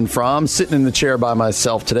Brian Fromm, sitting in the chair by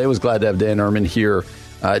myself today. Was glad to have Dan Ehrman here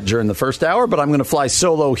during the first hour, but I'm going to fly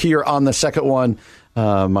solo here on the second one.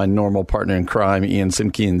 My normal partner in crime, Ian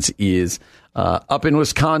Simpkins, is up in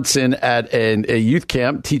Wisconsin at a youth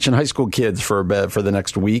camp teaching high school kids for the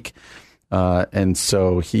next week. And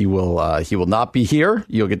so he will not be here.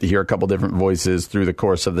 You'll get to hear a couple different voices through the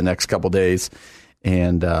course of the next couple days,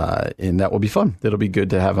 and that will be fun. It'll be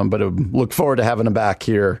good to have him, but I look forward to having him back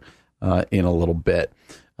here in a little bit.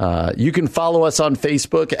 You can follow us on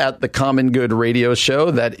Facebook at The Common Good Radio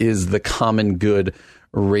Show. That is The Common Good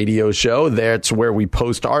Radio Show. That's where we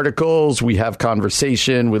post articles. We have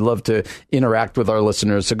conversation. We love to interact with our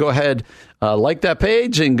listeners. So go ahead, like that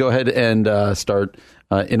page, and go ahead and start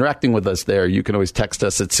interacting with us there. You can always text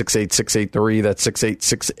us at 68683. That's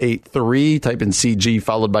 68683. Type in CG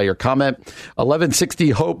followed by your comment.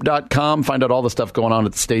 1160hope.com. Find out all the stuff going on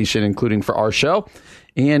at the station, including for our show.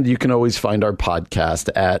 And you can always find our podcast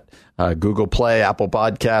at Google Play, Apple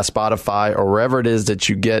Podcasts, Spotify, or wherever it is that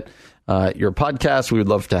you get your podcast. We would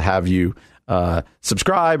love to have you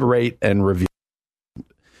subscribe, rate, and review.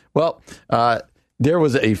 Well, There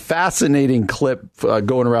was a fascinating clip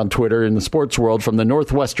going around Twitter in the sports world from the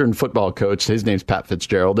Northwestern football coach. His name's Pat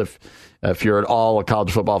Fitzgerald. If you're at all a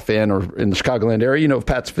college football fan or in the Chicagoland area, you know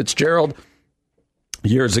Pat Fitzgerald.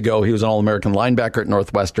 Years ago, he was an All-American linebacker at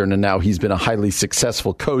Northwestern, and now he's been a highly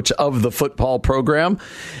successful coach of the football program.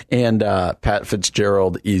 And Pat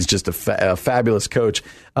Fitzgerald is just a fabulous coach.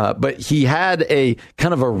 But he had a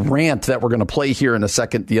kind of a rant that we're going to play here in a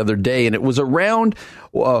second the other day, and it was around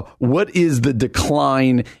what is the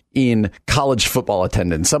decline in college football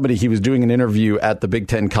attendance. He was doing an interview at the Big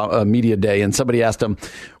Ten Media Day, and somebody asked him,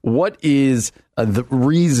 what is the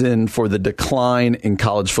reason for the decline in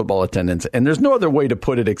college football attendance? And there's no other way to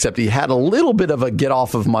put it except he had a little bit of a get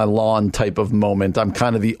off of my lawn type of moment. I'm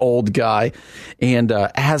kind of the old guy, and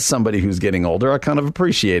as somebody who's getting older, I kind of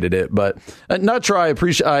appreciated it, but not sure I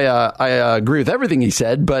agree with everything he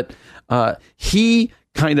said, but he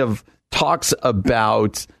kind of talks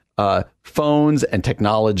about phones and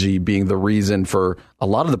technology being the reason for a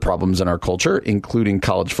lot of the problems in our culture, including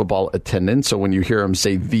college football attendance. So when you hear him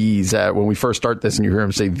say these, when we first start this and you hear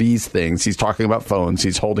him say these things, he's talking about phones.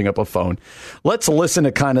 He's holding up a phone. Let's listen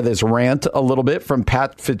to kind of this rant a little bit from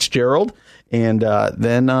Pat Fitzgerald, and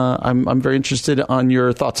then I'm very interested on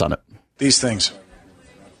your thoughts on it. These things.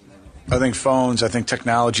 I think phones, I think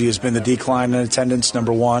technology has been the decline in attendance,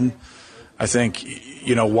 number one. I think,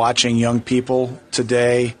 watching young people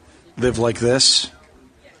today live like this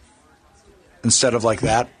instead of like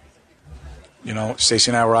that. Stacey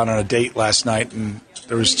and I were out on a date last night, and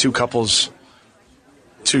there was two groups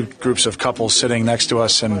of couples sitting next to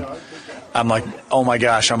us, and I'm like, oh my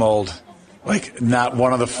gosh, I'm old. Like, not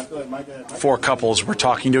one of the four couples were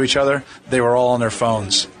talking to each other. They were all on their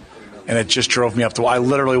phones, and it just drove me up the wall. I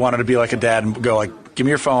literally wanted to be like a dad and go like, give me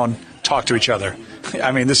your phone, talk to each other.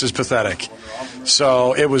 I mean, this is pathetic.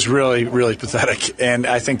 So it was really, really pathetic. And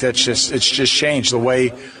I think it's just changed the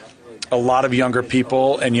way a lot of younger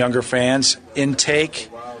people and younger fans intake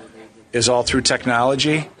is all through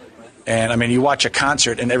technology. And I mean, you watch a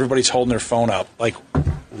concert and everybody's holding their phone up. Like,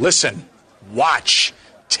 listen, watch,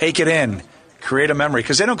 take it in, create a memory.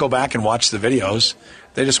 Because they don't go back and watch the videos.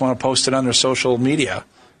 They just want to post it on their social media,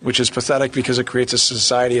 which is pathetic because it creates a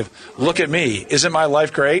society of, look at me, isn't my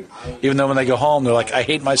life great? Even though when they go home, they're like, I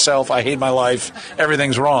hate myself, I hate my life,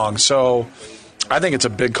 everything's wrong. So I think it's a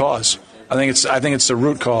big cause. I think it's the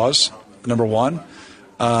root cause, number one.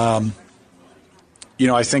 I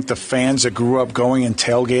think the fans that grew up going and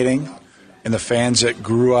tailgating and the fans that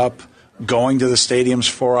grew up going to the stadiums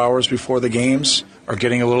 4 hours before the games are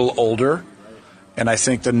getting a little older. And I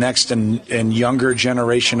think the next and younger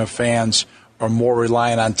generation of fans are more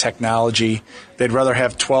reliant on technology. They'd rather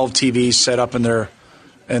have 12 TVs set up in their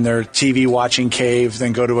TV watching cave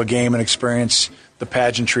than go to a game and experience the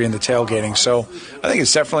pageantry and the tailgating. So I think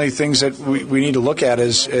it's definitely things that we need to look at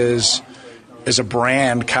as a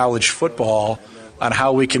brand, college football, on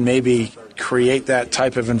how we can maybe create that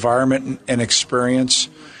type of environment and experience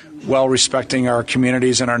while respecting our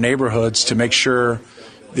communities and our neighborhoods to make sure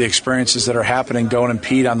the experiences that are happening don't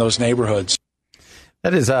impede on those neighborhoods.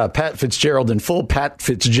 That is Pat Fitzgerald in full Pat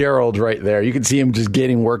Fitzgerald right there. You can see him just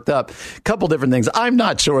getting worked up. A couple different things. I'm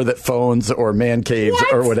not sure that phones or man caves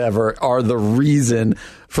or whatever are the reason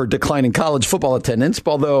for declining college football attendance.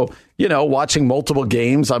 Although, watching multiple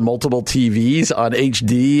games on multiple TVs on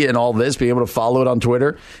HD and all this, being able to follow it on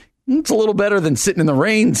Twitter, it's a little better than sitting in the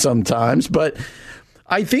rain sometimes. But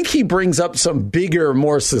I think he brings up some bigger,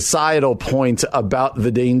 more societal points about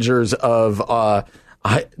the dangers of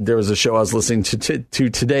there was a show I was listening to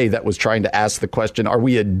today that was trying to ask the question, are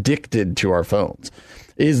we addicted to our phones?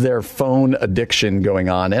 Is there phone addiction going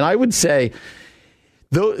on? And I would say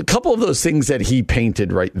a couple of those things that he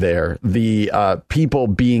painted right there, the people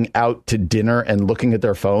being out to dinner and looking at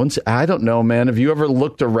their phones. I don't know, man. Have you ever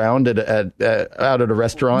looked around out at a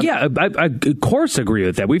restaurant? Yeah, I of course agree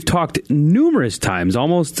with that. We've talked numerous times,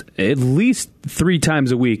 almost at least 3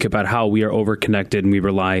 times a week, about how we are overconnected and we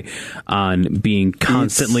rely on being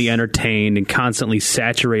constantly entertained and constantly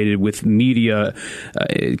saturated with media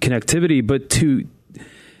connectivity. But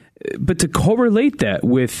to correlate that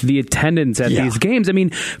with the attendance at these games, I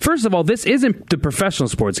mean, first of all, this isn't the professional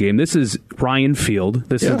sports game. This is Ryan Field.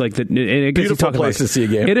 This is like beautiful place to see a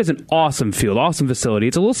game. It is an awesome field, awesome facility.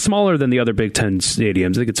 It's a little smaller than the other Big Ten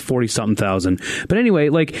stadiums. I think it's 40-something thousand. But anyway,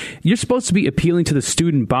 like, you're supposed to be appealing to the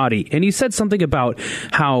student body. And he said something about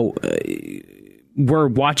how we're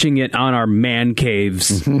watching it on our man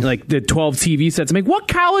caves, like the 12 TV sets. I'm like, what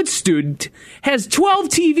college student has 12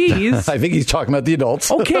 TVs? I think he's talking about the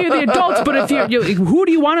adults. Okay, the adults, but if who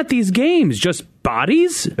do you want at these games? Just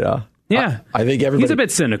bodies? Yeah. Yeah. I think everybody... He's a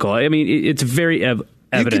bit cynical. I mean, it's very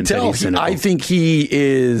evident you can that tell. he's cynical. I think he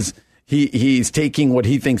is. He's taking what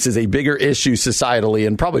he thinks is a bigger issue societally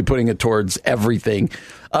and probably putting it towards everything.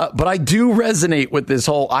 But I do resonate with this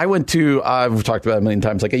whole. I've talked about it a million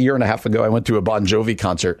times. Like a year and a half ago, I went to a Bon Jovi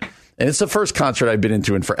concert. And it's the first concert I've been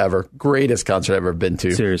into in forever. Greatest concert I've ever been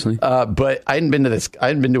to. Seriously. But I hadn't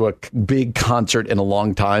been to a big concert in a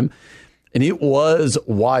long time. And it was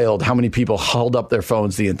wild how many people held up their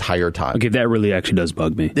phones the entire time. Okay, that really actually does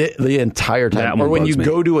bug me. The entire time. Or when you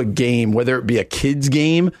go to a game, whether it be a kid's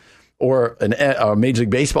game or a Major League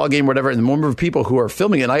Baseball game, whatever, and the number of people who are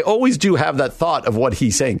filming it. And I always do have that thought of what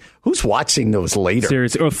he's saying. Who's watching those later?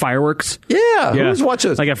 Seriously. Or fireworks? Yeah. Who's watching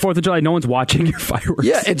those? Like at 4th of July, no one's watching your fireworks.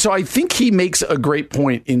 Yeah, and so I think he makes a great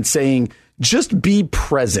point in saying, just be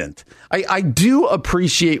present. I do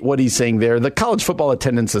appreciate what he's saying there, the college football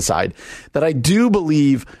attendance aside, that I do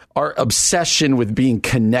believe our obsession with being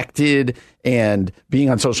connected and being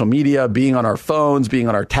on social media, being on our phones, being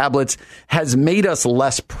on our tablets has made us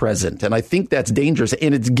less present. And I think that's dangerous.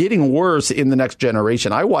 And it's getting worse in the next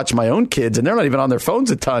generation. I watch my own kids and they're not even on their phones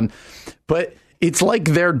a ton, but it's like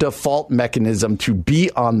their default mechanism to be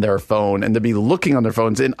on their phone and to be looking on their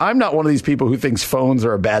phones. And I'm not one of these people who thinks phones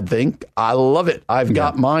are a bad thing. I love it. I've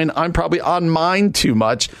got mine. I'm probably on mine too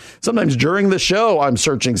much. Sometimes during the show, I'm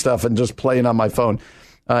searching stuff and just playing on my phone.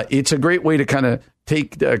 It's a great way to kind of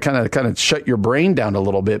kind of shut your brain down a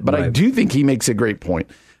little bit. But right. I do think he makes a great point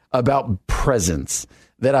about presence,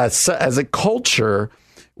 that as a culture,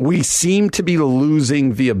 we seem to be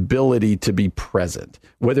losing the ability to be present,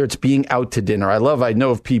 whether it's being out to dinner. I know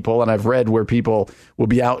of people, and I've read where people will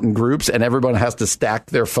be out in groups and everyone has to stack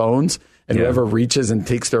their phones, and whoever reaches and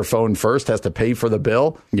takes their phone first has to pay for the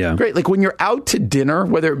bill. Yeah. Great. Like when you're out to dinner,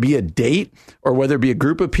 whether it be a date or whether it be a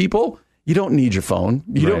group of people, you don't need your phone.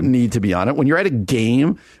 You don't need to be on it. When you're at a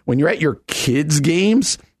game, when you're at your kids'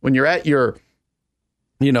 games, when you're at your,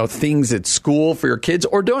 things at school for your kids,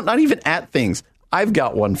 or not even at things. I've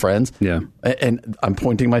got one, friends. Yeah. And I'm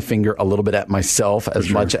pointing my finger a little bit at myself as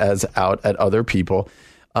much as out at other people.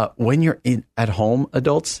 When you're at home,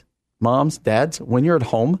 adults, moms, dads, when you're at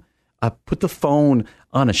home, put the phone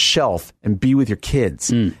on a shelf and be with your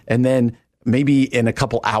kids. And then maybe in a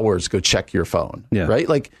couple hours, go check your phone. Yeah. Right?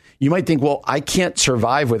 Like you might think, well, I can't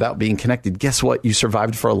survive without being connected. Guess what? You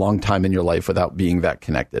survived for a long time in your life without being that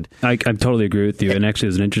connected. I totally agree with you. And actually,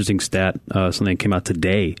 there's an interesting stat, something that came out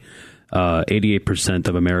today. 88%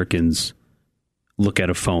 of Americans look at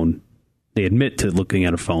a phone. They admit to looking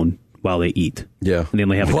at a phone while they eat. Yeah. And they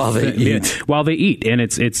only have while they eat. And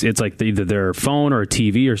it's like either their phone or a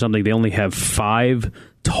TV or something. They only have 5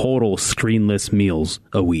 total screenless meals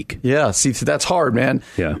a week. Yeah. See, that's hard, man.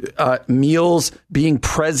 Yeah. Meals, being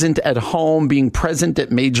present at home, being present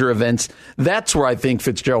at major events. That's where I think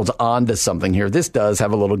Fitzgerald's on to something here. This does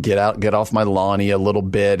have a little get off my lawn-y a little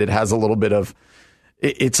bit. It has a little bit of,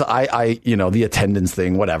 it's the attendance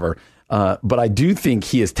thing, whatever. But I do think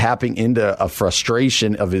he is tapping into a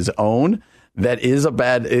frustration of his own that is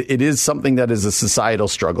it is something that is a societal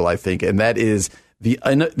struggle, I think. And that is the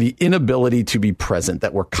inability to be present,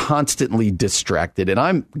 that we're constantly distracted. And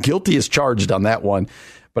I'm guilty as charged on that one.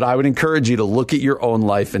 But I would encourage you to look at your own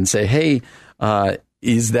life and say, hey,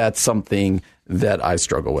 is that something that I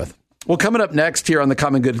struggle with? Well, coming up next here on The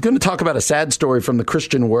Common Good, I'm going to talk about a sad story from the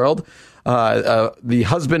Christian world. The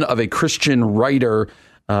husband of a Christian writer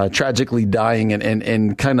tragically dying,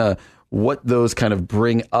 and kind of what those kind of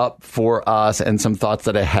bring up for us, and some thoughts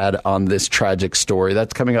that I had on this tragic story.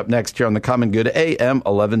 That's coming up next here on The Common Good, AM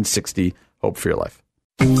 1160. Hope for your life.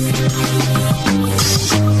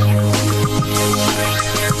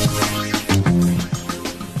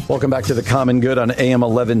 Welcome back to The Common Good on AM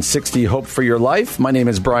 1160, Hope for Your Life. My name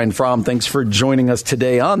is Brian Fromm. Thanks for joining us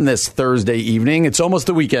today on this Thursday evening. It's almost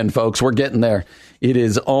the weekend, folks. We're getting there. It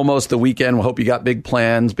is almost the weekend. We hope you got big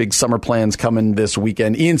plans, big summer plans coming this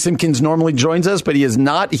weekend. Ian Simpkins normally joins us, but he is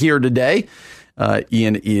not here today.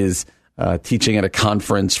 Ian is teaching at a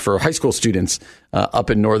conference for high school students up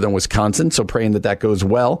in northern Wisconsin, so praying that goes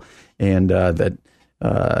well, and that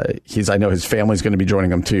I know his family's going to be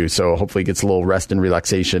joining him too. So hopefully he gets a little rest and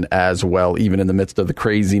relaxation as well, even in the midst of the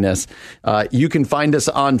craziness. You can find us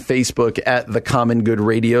on Facebook at The Common Good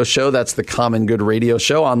Radio Show. That's The Common Good Radio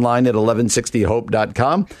Show, online at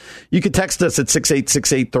 1160hope.com. You can text us at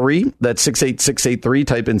 68683. That's 68683.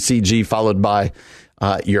 Type in CG followed by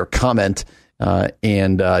your comment.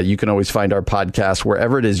 And you can always find our podcast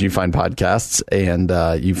wherever it is you find podcasts,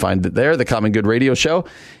 and you find it there, The Common Good Radio Show.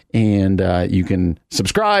 And you can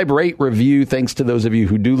subscribe, rate, review. Thanks to those of you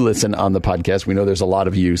who do listen on the podcast. We know there's a lot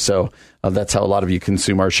of you, so that's how a lot of you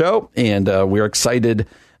consume our show. And we're excited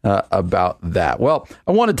about that. Well,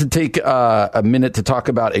 I wanted to take a minute to talk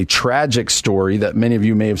about a tragic story that many of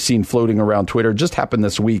you may have seen floating around Twitter. Just happened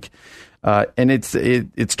this week. And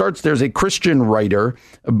it starts, there's a Christian writer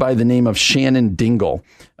by the name of Shannon Dingle.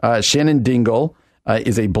 Shannon Dingle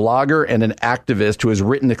is a blogger and an activist who has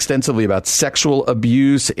written extensively about sexual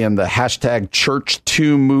abuse and the hashtag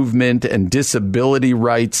Church2 movement and disability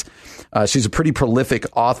rights. She's a pretty prolific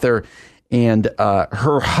author, and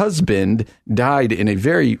her husband died in a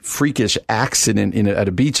very freakish accident at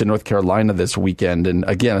a beach in North Carolina this weekend. And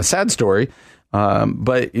again, a sad story,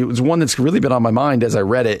 but it was one that's really been on my mind as I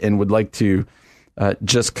read it and would like to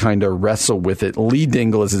just kind of wrestle with it. Lee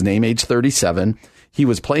Dingle is his name, age 37. He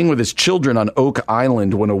was playing with his children on Oak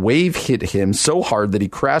Island when a wave hit him so hard that he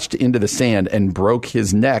crashed into the sand and broke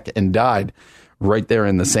his neck and died right there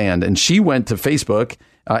in the sand. And she went to Facebook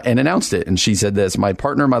and announced it. And she said this: "My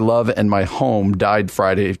partner, my love, and my home died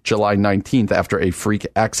Friday, July 19th after a freak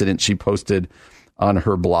accident," she posted on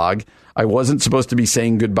her blog. "I wasn't supposed to be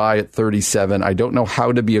saying goodbye at 37. I don't know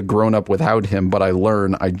how to be a grown-up without him, but I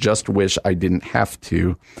learn. I just wish I didn't have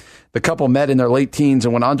to." The couple met in their late teens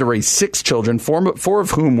and went on to raise 6 children, four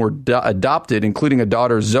of whom were adopted, including a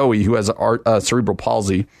daughter, Zoe, who has cerebral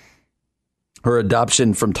palsy. Her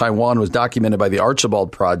adoption from Taiwan was documented by the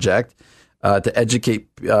Archibald Project to educate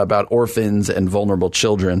about orphans and vulnerable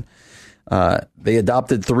children. They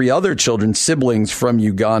adopted 3 other children, siblings from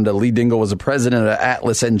Uganda. Lee Dingle was a president of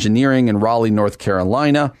Atlas Engineering in Raleigh, North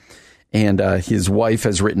Carolina. And his wife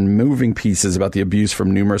has written moving pieces about the abuse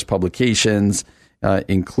from numerous publications,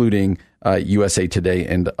 including USA Today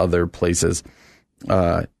and other places.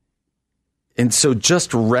 And so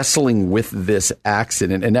just wrestling with this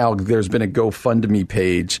accident, and now there's been a GoFundMe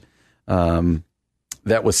page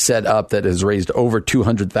that was set up that has raised over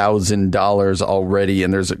 $200,000 already,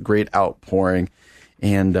 and there's a great outpouring.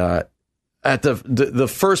 And at the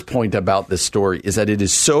first point about this story is that it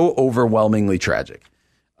is so overwhelmingly tragic.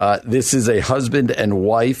 This is a husband and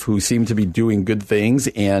wife who seem to be doing good things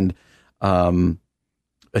and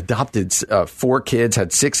adopted 4 kids,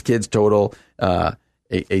 had 6 kids total,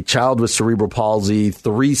 a child with cerebral palsy,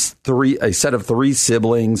 a set of 3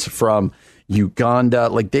 siblings from Uganda.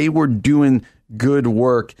 Like, they were doing good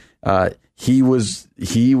work. He was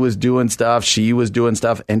doing stuff. She was doing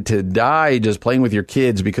stuff. And to die just playing with your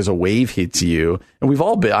kids because a wave hits you. And we've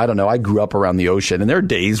all been, I don't know, I grew up around the ocean, and there are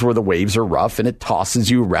days where the waves are rough and it tosses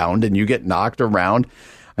you around and you get knocked around.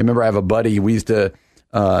 I remember I have a buddy, we used to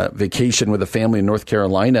vacation with a family in North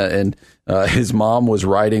Carolina, and his mom was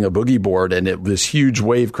riding a boogie board, and this huge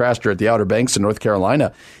wave crashed her at the Outer Banks in North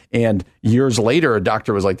Carolina. And years later, a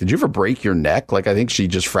doctor was like, "Did you ever break your neck?" Like, I think she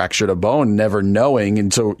just fractured a bone, never knowing.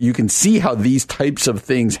 And so you can see how these types of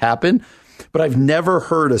things happen. But I've never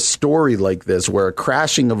heard a story like this where a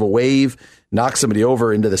crashing of a wave knocks somebody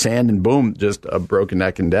over into the sand and boom, just a broken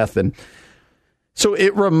neck and death. And so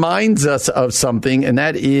it reminds us of something, and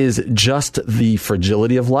that is just the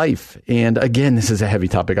fragility of life. And again, this is a heavy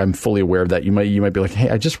topic. I'm fully aware of that. You might be like, "Hey,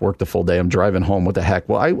 I just worked a full day. I'm driving home. What the heck?"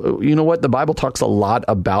 Well, you know what? The Bible talks a lot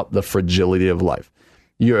about the fragility of life.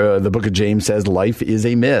 The book of James says life is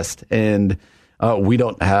a mist, and we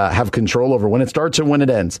don't have control over when it starts and when it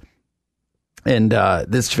ends. And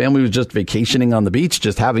this family was just vacationing on the beach,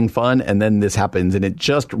 just having fun, and then this happens, and it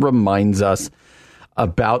just reminds us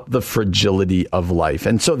about the fragility of life.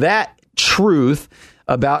 And so that truth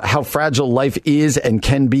about how fragile life is and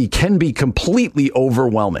can be completely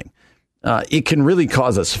overwhelming. It can really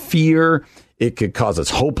cause us fear. It could cause us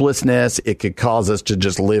hopelessness. It could cause us to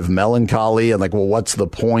just live melancholy and like, well, what's the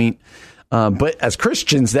point? But as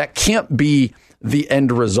Christians, that can't be the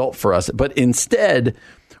end result for us. But instead,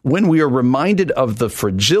 when we are reminded of the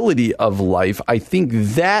fragility of life, I think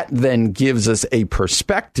that then gives us a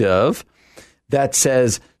perspective that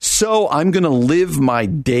says, so I'm going to live my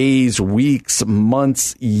days, weeks,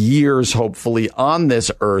 months, years, hopefully, on this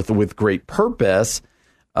earth with great purpose,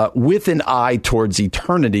 with an eye towards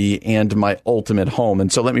eternity and my ultimate home. And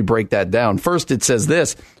so let me break that down. First, it says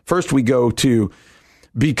this. First, we go to,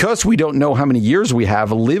 because we don't know how many years we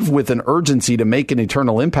have, live with an urgency to make an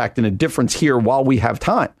eternal impact and a difference here while we have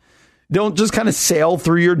time. Don't just kind of sail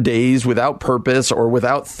through your days without purpose or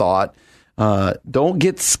without thought. Don't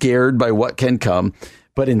get scared by what can come,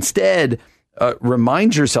 but instead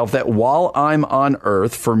remind yourself that while I'm on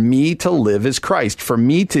earth, for me to live is Christ. For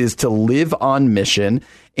me is to live on mission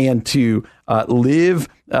and to live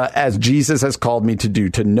as Jesus has called me to do,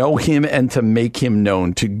 to know him and to make him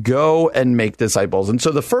known, to go and make disciples. And so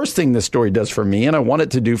the first thing this story does for me, and I want it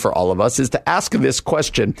to do for all of us, is to ask this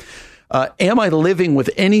question. Am I living with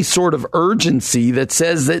any sort of urgency that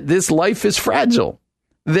says that this life is fragile,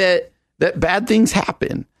 that bad things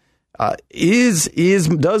happen,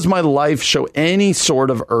 Does my life show any sort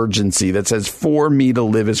of urgency that says for me to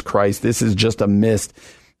live as Christ? This is just a mist,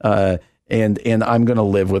 and I'm going to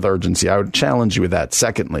live with urgency. I would challenge you with that.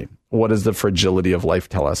 Secondly, what does the fragility of life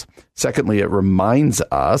tell us? Secondly, it reminds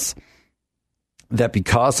us that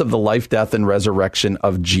because of the life, death, and resurrection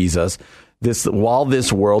of Jesus, while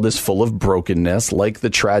this world is full of brokenness, like the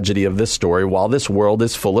tragedy of this story, while this world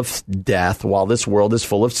is full of death, while this world is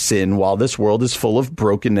full of sin, while this world is full of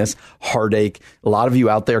brokenness, heartache, a lot of you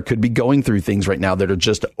out there could be going through things right now that are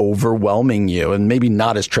just overwhelming you, and maybe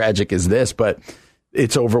not as tragic as this, but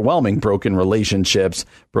it's overwhelming. Broken relationships,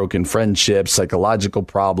 broken friendships, psychological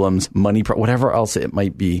problems, money, whatever else it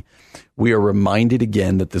might be. We are reminded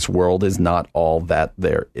again that this world is not all that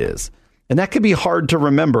there is. And that could be hard to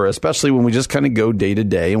remember, especially when we just kind of go day to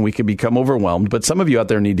day and we can become overwhelmed. But some of you out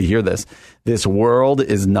there need to hear this. This world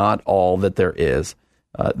is not all that there is.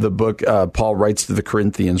 The book, Paul writes to the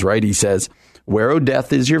Corinthians, right? He says, where, O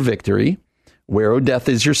death, is your victory? Where, O death,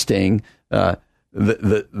 is your sting?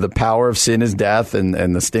 The power of sin is death,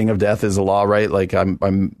 and the sting of death is the law, right? Like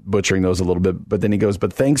I'm butchering those a little bit, but then he goes,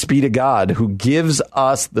 but thanks be to God who gives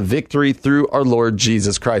us the victory through our Lord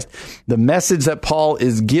Jesus Christ. The message that Paul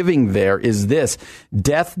is giving there is this: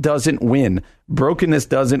 death doesn't win. Brokenness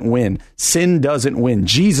doesn't win. Sin doesn't win.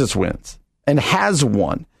 Jesus wins and has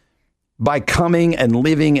won by coming and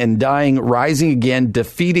living and dying, rising again,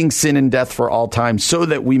 defeating sin and death for all time, so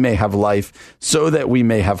that we may have life, so that we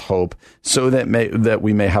may have hope, so that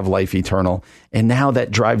we may have life eternal. And now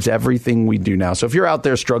that drives everything we do now. So if you're out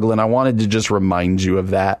there struggling, I wanted to just remind you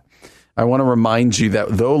of that. I want to remind you that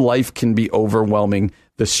though life can be overwhelming,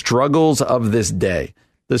 the struggles of this day,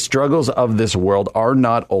 the struggles of this world are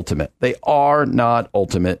not ultimate. They are not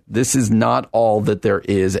ultimate. This is not all that there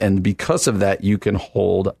is. And because of that, you can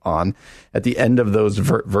hold on. At the end of those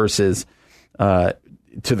verses to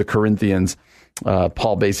the Corinthians,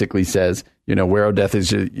 Paul basically says, where, O death,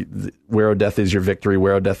 is your victory?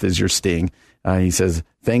 Where, O death, is your sting? He says,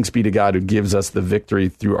 thanks be to God who gives us the victory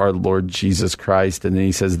through our Lord Jesus Christ. And then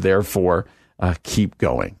he says, therefore, keep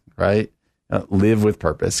going, right? Live with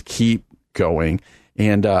purpose. Keep going.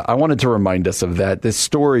 And I wanted to remind us of that. This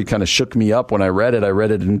story kind of shook me up when I read it. I read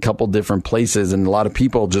it in a couple different places, and a lot of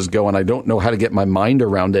people just go, and I don't know how to get my mind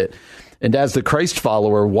around it. And as the Christ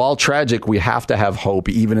follower, while tragic, we have to have hope,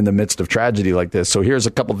 even in the midst of tragedy like this. So here's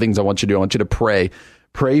a couple things I want you to do. I want you to pray.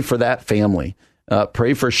 Pray for that family.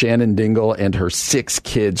 Pray for Shannon Dingle and her 6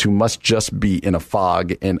 kids who must just be in a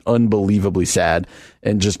fog and unbelievably sad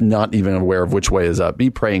and just not even aware of which way is up. Be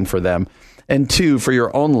praying for them. And 2, for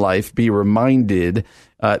your own life, be reminded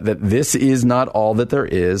that this is not all that there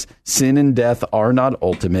is. Sin and death are not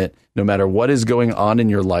ultimate. No matter what is going on in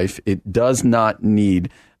your life, it does not need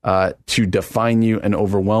to define you and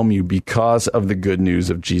overwhelm you because of the good news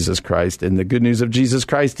of Jesus Christ. And the good news of Jesus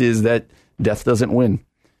Christ is that death doesn't win,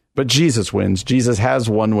 but Jesus wins. Jesus has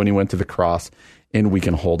won when he went to the cross, and we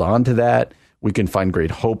can hold on to that. We can find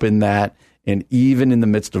great hope in that. And even in the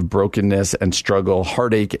midst of brokenness and struggle,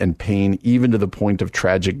 heartache and pain, even to the point of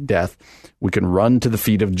tragic death, we can run to the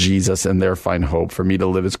feet of Jesus and there find hope. For me to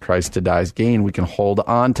live as Christ, to die as gain. We can hold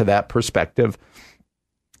on to that perspective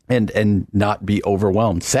and not be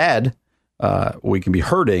overwhelmed. Sad, we can be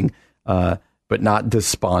hurting, but not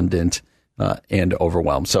despondent and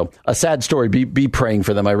overwhelmed. So a sad story. Be praying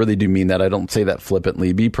for them. I really do mean that. I don't say that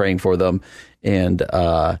flippantly. Be praying for them, and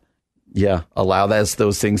allow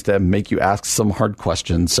those things to make you ask some hard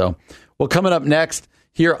questions. So, well, coming up next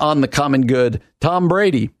here on The Common Good, Tom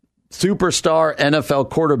Brady, superstar NFL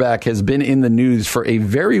quarterback, has been in the news for a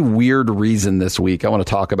very weird reason this week. I want to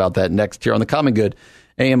talk about that next here on The Common Good,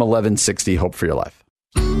 AM 1160, Hope for Your Life.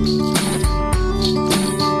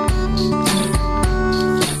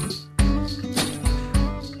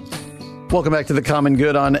 Welcome back to The Common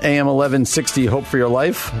Good on AM 1160, Hope for Your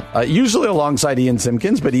Life. Usually alongside Ian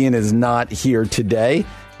Simpkins, but Ian is not here today.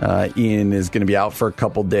 Ian is going to be out for a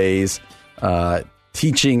couple days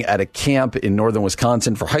teaching at a camp in northern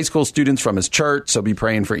Wisconsin for high school students from his church. So be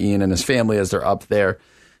praying for Ian and his family as they're up there.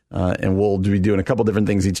 And we'll be doing a couple different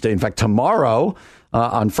things each day. In fact, tomorrow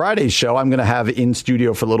on Friday's show, I'm going to have in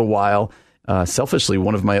studio for a little while, selfishly,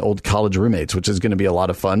 one of my old college roommates, which is going to be a lot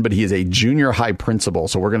of fun. But he is a junior high principal.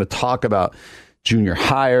 So we're going to talk about junior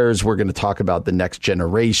hires. We're going to talk about the next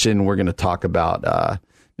generation. We're going to talk about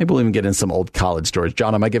maybe we'll even get in some old college stories.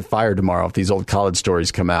 John, I might get fired tomorrow if these old college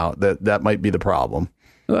stories come out. That might be the problem.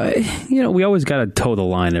 We always got to toe the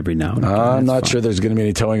line every now and then. I'm not sure there's going to be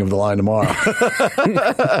any towing of the line tomorrow.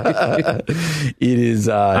 It is.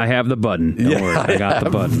 I have the button. Don't worry. I got the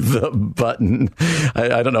button. The button.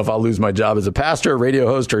 I don't know if I'll lose my job as a pastor, a radio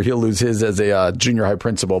host, or he'll lose his as a junior high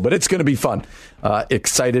principal, but it's going to be fun.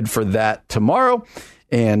 Excited for that tomorrow.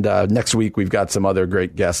 And next week, we've got some other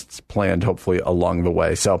great guests planned, hopefully, along the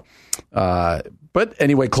way. So, but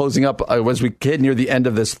anyway, closing up, as we get near the end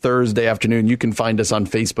of this Thursday afternoon, you can find us on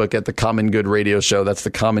Facebook at The Common Good Radio Show. That's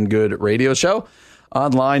The Common Good Radio Show.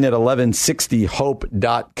 Online at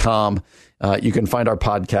 1160hope.com. You can find our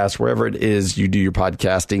podcast wherever it is you do your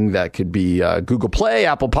podcasting. That could be Google Play,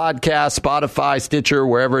 Apple Podcasts, Spotify, Stitcher,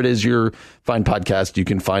 wherever it is you find podcasts. You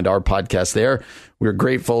can find our podcast there. We're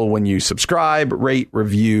grateful when you subscribe, rate,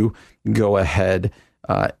 review. Go ahead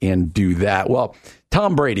and do that. Well,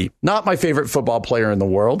 Tom Brady, not my favorite football player in the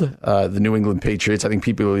world. The New England Patriots, I think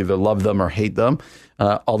people either love them or hate them.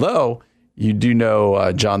 Although you do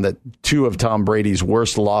know, John, that two of Tom Brady's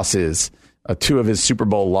worst losses, two of his Super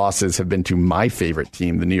Bowl losses have been to my favorite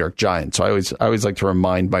team, the New York Giants. So I always like to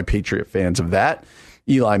remind my Patriot fans of that.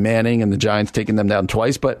 Eli Manning and the Giants taking them down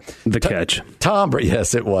twice. But catch. Tom Brady,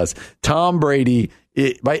 yes, it was. Tom Brady,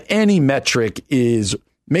 by any metric, is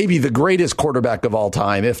maybe the greatest quarterback of all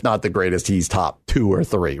time, if not the greatest. He's top 2 or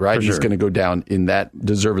 3, right? For sure. He's going to go down in that,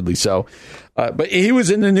 deservedly so. But he was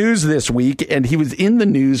in the news this week, and he was in the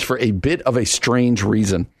news for a bit of a strange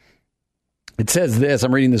reason. It says this,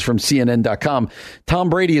 I'm reading this from CNN.com. Tom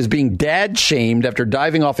Brady is being dad-shamed after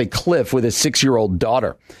diving off a cliff with his 6-year-old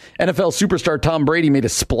daughter. NFL superstar Tom Brady made a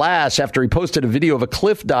splash after he posted a video of a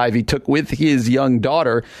cliff dive he took with his young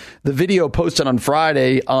daughter. The video posted on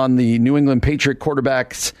Friday on the New England Patriot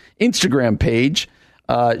quarterback's Instagram page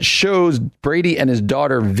shows Brady and his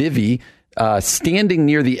daughter Vivi standing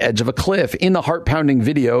near the edge of a cliff. In the heart-pounding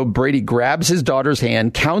video, Brady grabs his daughter's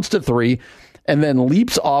hand, counts to 3, and then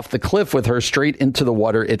leaps off the cliff with her straight into the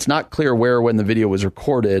water. It's not clear where when the video was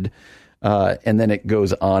recorded, and then it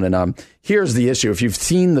goes on and on. Here's the issue. If you've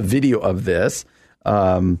seen the video of this,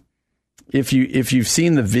 if you've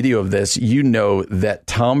seen the video of this, you know that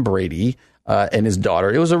Tom Brady and his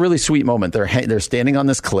daughter, it was a really sweet moment. They're standing on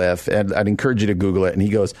this cliff, and I'd encourage you to Google it. And he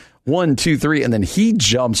goes, 1, 2, 3, and then he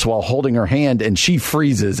jumps while holding her hand, and she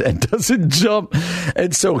freezes and doesn't jump.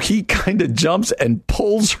 And so he kind of jumps and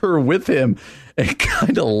pulls her with him and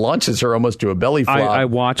kind of launches her almost to a belly flop. I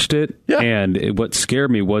watched it, and what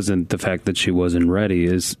scared me wasn't the fact that she wasn't ready.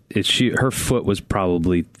 Her foot was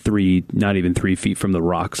probably not even 3 feet from the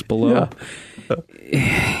rocks below.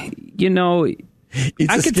 Yeah.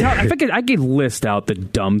 I could list out the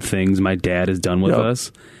dumb things my dad has done with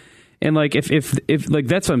us. And like, if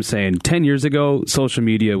that's what I'm saying, 10 years ago, social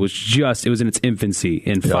media was it was in its infancy.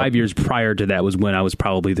 And 5 years prior to that was when I was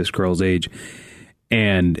probably this girl's age.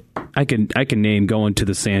 And I can name going to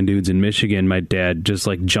the sand dunes in Michigan, my dad just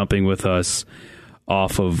like jumping with us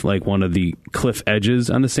off of like one of the cliff edges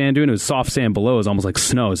on the sand dune. It was soft sand below. It was almost like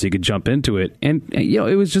snow, so you could jump into it. And,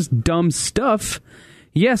 it was just dumb stuff.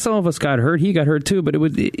 Yeah, some of us got hurt. He got hurt too, but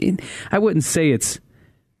I wouldn't say it's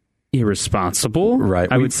irresponsible. Right.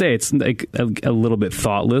 I would say it's like a little bit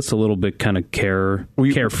thoughtless, a little bit kind of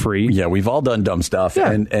carefree. Yeah, we've all done dumb stuff. Yeah.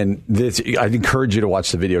 And this, I'd encourage you to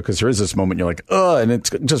watch the video because there is this moment you're like, and it's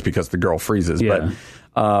just because the girl freezes. Yeah.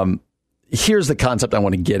 But here's the concept I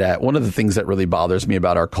want to get at. One of the things that really bothers me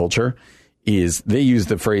about our culture is they use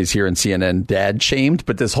the phrase here in CNN, dad shamed,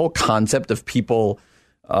 but this whole concept of people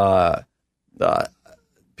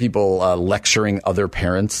lecturing other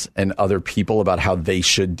parents and other people about how they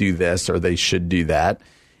should do this or they should do that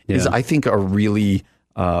is, I think, a really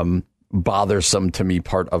bothersome to me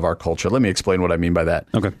part of our culture. Let me explain what I mean by that.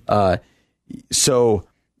 Okay. So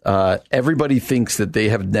everybody thinks that they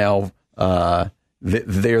have now,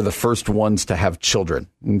 they're the first ones to have children.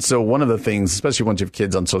 And so one of the things, especially once you have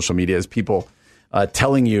kids on social media, is people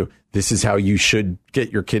telling you, this is how you should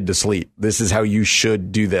get your kid to sleep. This is how you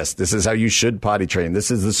should do this. This is how you should potty train. This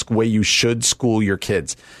is the way you should school your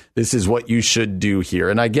kids. This is what you should do here.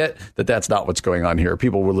 And I get that that's not what's going on here.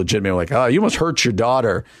 People were legitimately like, oh, you must hurt your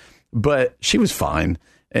daughter. But she was fine.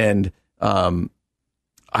 And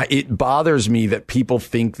it bothers me that people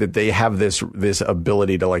think that they have this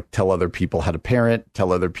ability to like tell other people how to parent,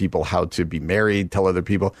 tell other people how to be married, tell other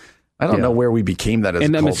people. I don't know where we became that as a culture.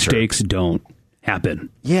 And the mistakes don't happen.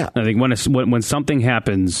 Yeah. I think when something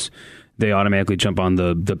happens, they automatically jump on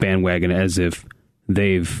the bandwagon as if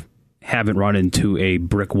haven't run into a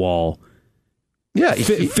brick wall. Yeah.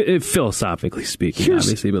 Philosophically speaking,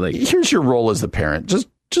 obviously, but like, here's your role as the parent.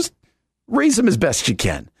 Just raise them as best you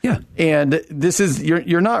can. Yeah. And this is,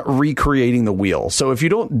 you're not recreating the wheel. So if you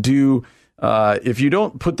don't do if you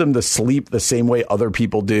don't put them to sleep the same way other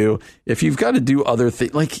people do, if you've got to do other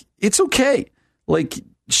things, like, it's okay. Like,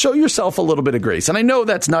 show yourself a little bit of grace. And I know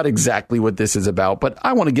that's not exactly what this is about, but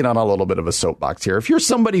I want to get on a little bit of a soapbox here. If you're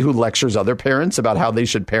somebody who lectures other parents about how they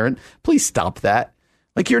should parent, please stop that.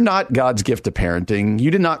 Like, you're not God's gift to parenting.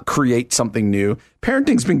 You did not create something new.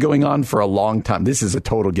 Parenting's been going on for a long time. This is a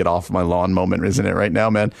total get off my lawn moment, isn't it, right now,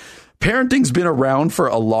 man? Parenting's been around for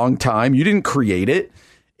a long time. You didn't create it.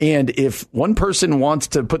 And if one person wants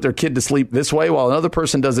to put their kid to sleep this way while another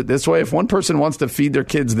person does it this way, if one person wants to feed their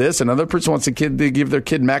kids this, another person wants to give their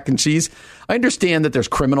kid mac and cheese, I understand that there's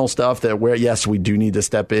criminal stuff that where, yes, we do need to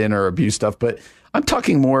step in or abuse stuff, but I'm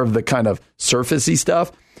talking more of the kind of surfacey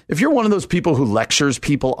stuff. If you're one of those people who lectures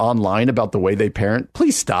people online about the way they parent,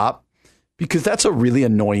 please stop, because that's a really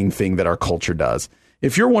annoying thing that our culture does.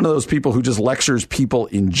 If you're one of those people who just lectures people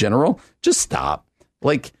in general, just stop.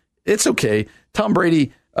 Like, it's okay. Tom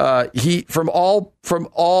Brady, he from all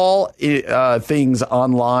things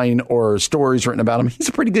online or stories written about him, he's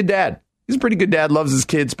a pretty good dad. He's a pretty good dad, loves his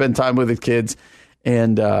kids, spend time with his kids.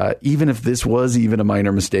 And even if this was even a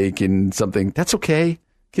minor mistake in something, that's okay.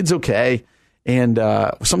 Kid's okay. And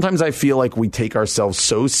sometimes I feel like we take ourselves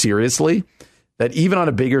so seriously that even on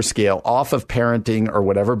a bigger scale, off of parenting or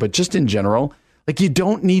whatever, but just in general, like, you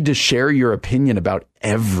don't need to share your opinion about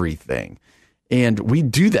everything. And we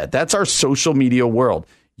do that. That's our social media world.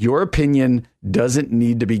 Your opinion doesn't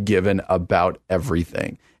need to be given about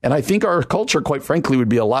everything. And I think our culture, quite frankly, would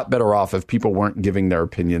be a lot better off if people weren't giving their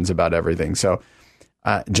opinions about everything. So,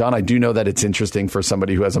 John, I do know that it's interesting for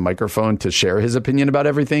somebody who has a microphone to share his opinion about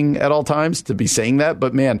everything at all times, to be saying that.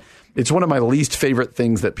 But man, it's one of my least favorite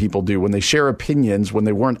things that people do when they share opinions when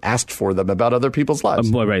they weren't asked for them about other people's lives.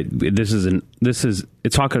 Right. It's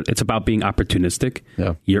about being opportunistic.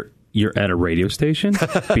 Yeah. You're at a radio station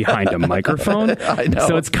behind a microphone. I know.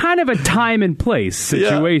 So it's kind of a time and place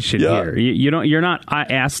situation here. You're not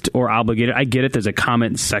asked or obligated. I get it. There's a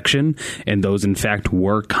comment section, and those in fact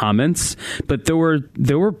were comments, but there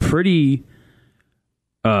were pretty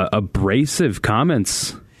abrasive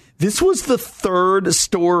comments. This was the third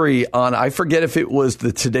story on, I forget if it was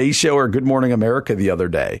the Today Show or Good Morning America the other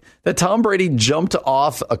day, that Tom Brady jumped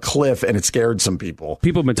off a cliff and it scared some people.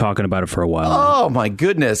 People have been talking about it for a while. Oh, my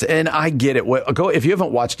goodness. And I get it. If you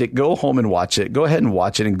haven't watched it, go home and watch it. Go ahead and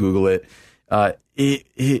watch it and Google it.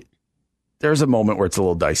 There's a moment where it's a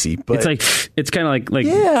little dicey, but it's kind of like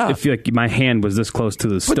if my hand was this close to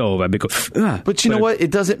the stove, I'd be going. But you know what? It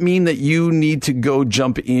doesn't mean that you need to go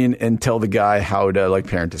jump in and tell the guy how to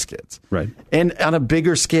parent his kids. Right. And on a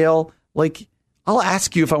bigger scale, I'll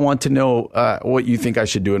ask you if I want to know what you think I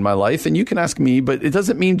should do in my life, and you can ask me. But it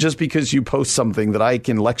doesn't mean just because you post something that I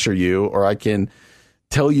can lecture you or I can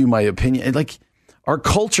tell you my opinion. Our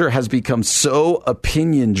culture has become so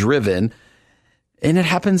opinion driven. And it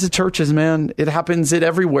happens at churches, man. It happens at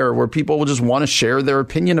everywhere where people will just want to share their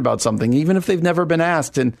opinion about something, even if they've never been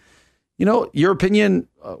asked. And, your opinion,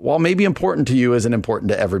 while maybe important to you, isn't important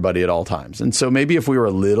to everybody at all times. And so maybe if we were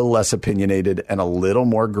a little less opinionated and a little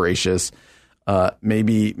more gracious,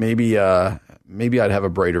 maybe I'd have a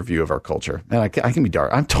brighter view of our culture. And I can be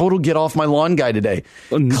dark. I'm total get off my lawn guy today.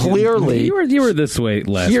 Clearly, you were this way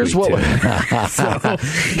last week.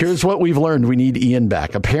 Here's what we've learned. We need Ian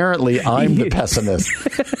back. Apparently, I'm the pessimist.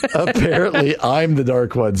 Apparently, I'm the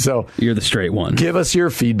dark one. So you're the straight one. Give us your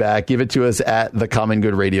feedback. Give it to us at The Common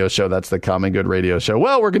Good Radio Show. That's The Common Good Radio Show.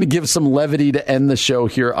 Well, we're going to give some levity to end the show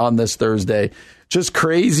here on this Thursday. Just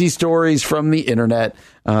crazy stories from the internet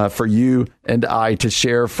for you and I to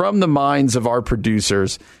share from the minds of our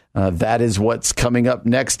producers. That is what's coming up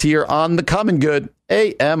next here on The Common Good,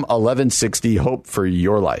 AM 1160. Hope for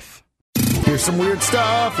your life. Here's some weird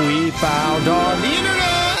stuff we found on the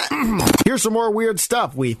internet. Here's some more weird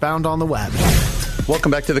stuff we found on the web.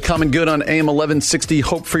 Welcome back to The Common Good on AM 1160,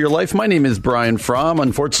 Hope for Your Life. My name is Brian Fromm.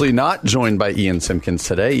 Unfortunately, not joined by Ian Simpkins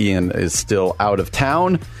today. Ian is still out of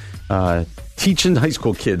town. Teaching high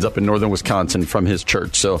school kids up in northern Wisconsin from his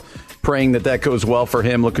church. So praying that goes well for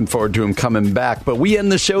him. Looking forward to him coming back. But we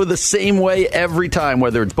end the show the same way every time,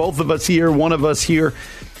 whether it's both of us here, one of us here.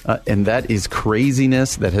 And that is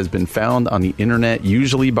craziness that has been found on the internet,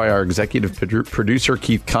 usually by our executive producer,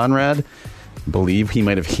 Keith Conrad. I believe he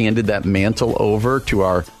might have handed that mantle over to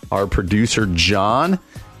our producer, John.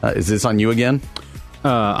 Is this on you again?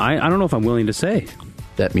 I don't know if I'm willing to say.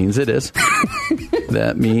 That means it is.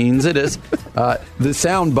 That means it is. The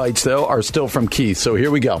sound bites, though, are still from Keith. So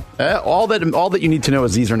here we go. All that you need to know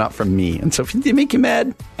is these are not from me. And so if they make you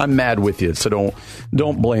mad, I'm mad with you. So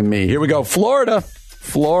don't blame me. Here we go. Florida.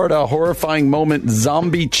 Florida, horrifying moment.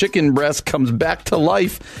 Zombie chicken breast comes back to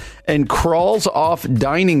life and crawls off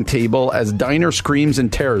dining table as diner screams in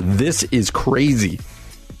terror. This is crazy.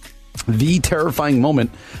 The terrifying moment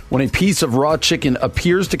when a piece of raw chicken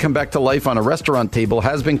appears to come back to life on a restaurant table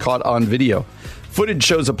has been caught on video. Footage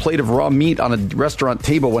shows a plate of raw meat on a restaurant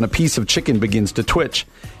table when a piece of chicken begins to twitch.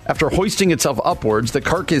 After hoisting itself upwards, the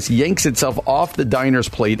carcass yanks itself off the diner's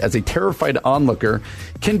plate as a terrified onlooker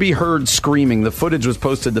can be heard screaming. The footage was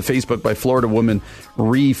posted to Facebook by Florida woman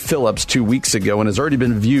Ree Phillips 2 weeks ago and has already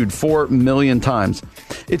been viewed 4 million times.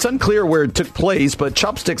 It's unclear where it took place, but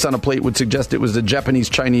chopsticks on a plate would suggest it was a Japanese,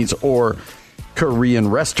 Chinese, or Korean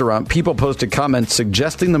restaurant. People posted comments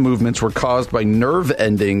suggesting the movements were caused by nerve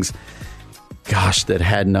endings. Gosh, that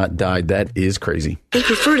had not died. That is crazy. They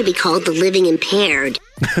prefer to be called the living impaired.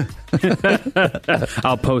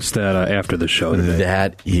 I'll post that after the show today.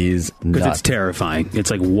 That is nuts. Because it's terrifying.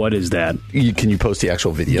 It's like, what is that? Can you post the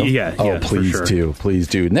actual video? Yeah. Oh, please for sure. do. Please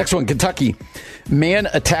do. Next one, Kentucky. Man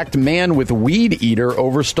attacked man with weed eater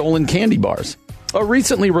over stolen candy bars. A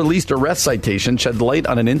recently released arrest citation shed light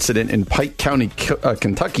on an incident in Pike County,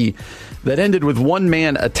 Kentucky, that ended with when one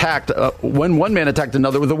man attacked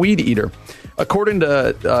another with a weed eater. According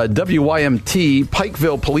to WYMT,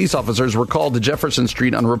 Pikeville police officers were called to Jefferson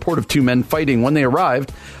Street on a report of two men fighting. When they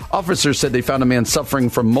arrived, officers said they found a man suffering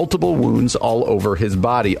from multiple wounds all over his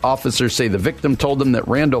body. Officers say the victim told them that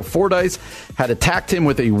Randall Fordyce had attacked him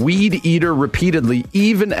with a weed eater repeatedly,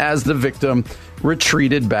 even as the victim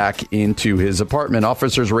retreated back into his apartment.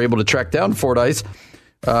 Officers were able to track down Fordyce,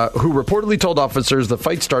 who reportedly told officers the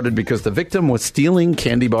fight started because the victim was stealing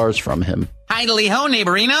candy bars from him. Idly ho,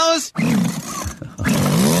 neighborinos!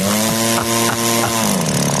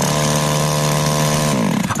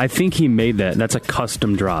 I think he made that. That's a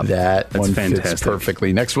custom drop. That's one fantastic. Fits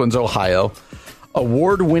perfectly. Next one's Ohio.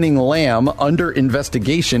 Award-winning lamb under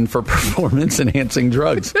investigation for performance-enhancing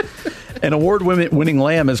drugs. An award-winning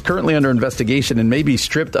lamb is currently under investigation and may be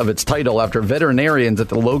stripped of its title after veterinarians at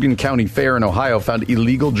the Logan County Fair in Ohio found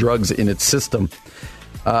illegal drugs in its system.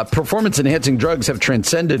 Performance-enhancing drugs have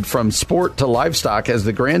transcended from sport to livestock as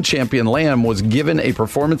the grand champion lamb was given a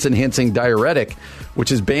performance-enhancing diuretic,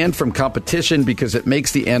 which is banned from competition because it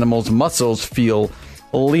makes the animal's muscles feel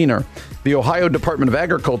leaner. The Ohio Department of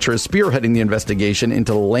Agriculture is spearheading the investigation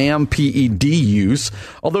into lamb PED use,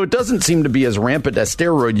 although it doesn't seem to be as rampant as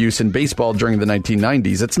steroid use in baseball during the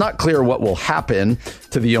 1990s. It's not clear what will happen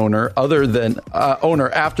to the owner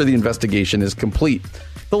after the investigation is complete.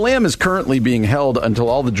 The lamb is currently being held until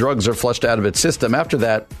all the drugs are flushed out of its system. After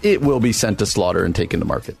that, it will be sent to slaughter and taken to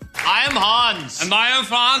market. I am Hans. And I am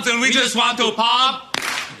Franz, and we just want to pop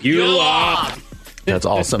you up. That's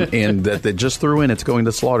awesome. And that they just threw in it's going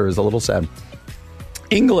to slaughter is a little sad.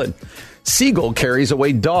 England. Seagull carries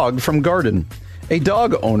away dog from garden. A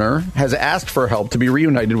dog owner has asked for help to be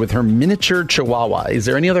reunited with her miniature chihuahua. Is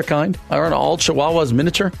there any other kind? Aren't all chihuahuas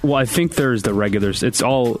miniature? Well, I think there's the regulars. It's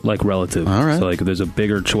all like relative. All right. So like there's a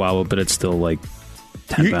bigger chihuahua, but it's still like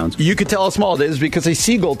 10 pounds. You could tell how small it is because a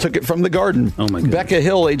seagull took it from the garden. Oh, my goodness. Becca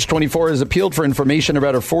Hill, age 24, has appealed for information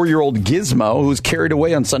about her 4-year-old Gizmo, who was carried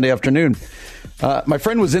away on Sunday afternoon. My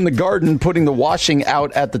friend was in the garden putting the washing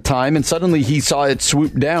out at the time, and suddenly he saw it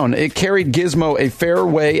swoop down. It carried Gizmo a fair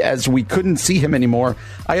way as we couldn't see him anymore.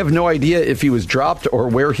 I have no idea if he was dropped or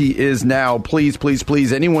where he is now. Please, please,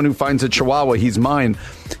 please, anyone who finds a chihuahua, he's mine.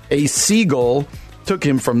 A seagull took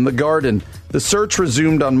him from the garden. The search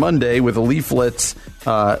resumed on Monday with leaflets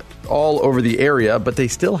all over the area, but they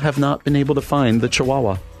still have not been able to find the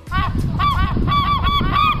chihuahua.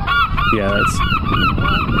 Yeah, that's...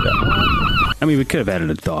 I mean, we could have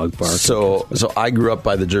added a dog bark. So I grew up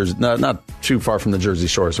by the Jersey, not too far from the Jersey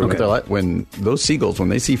Shore. So when those seagulls, when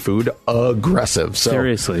they see food, aggressive. So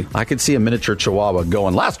seriously, I could see a miniature chihuahua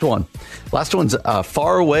going. Last one's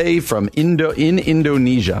far away from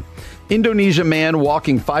Indonesia. Indonesia man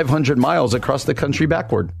walking 500 miles across the country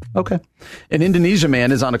backward. Okay. An Indonesia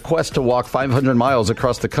man is on a quest to walk 500 miles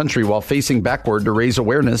across the country while facing backward to raise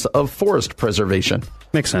awareness of forest preservation.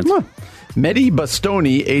 Makes sense. Yeah. Mehdi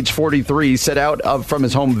Bastoni, age 43, set out from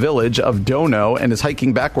his home village of Dono and is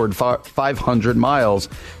hiking backward 500 miles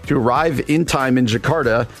to arrive in time in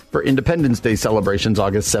Jakarta for Independence Day celebrations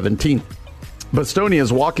August 17th. Bastoni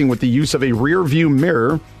is walking with the use of a rear view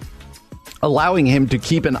mirror, allowing him to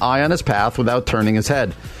keep an eye on his path without turning his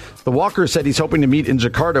head. The Walker said he's hoping to meet in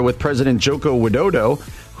Jakarta with President Joko Widodo,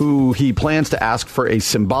 who he plans to ask for a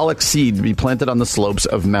symbolic seed to be planted on the slopes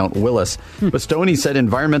of Mount Willis. Bastoni said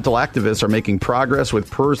environmental activists are making progress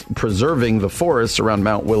with preserving the forests around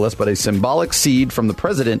Mount Willis, but a symbolic seed from the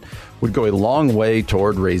president would go a long way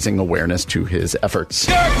toward raising awareness to his efforts.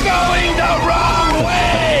 You're going the wrong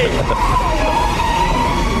way!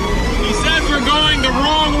 He says we're going the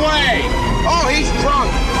wrong way. Oh, he's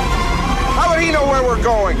drunk. How would he know where we're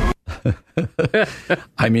going?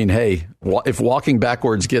 I mean, hey, if walking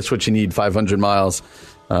backwards gets what you need 500 miles,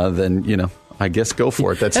 then, I guess go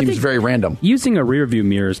for it. That seems very random. Using a rear view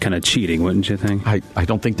mirror is kind of cheating, wouldn't you think? I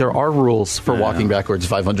don't think there are rules for walking backwards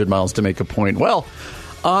 500 miles to make a point. Well,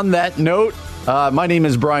 on that note, my name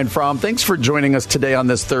is Brian Fromm. Thanks for joining us today on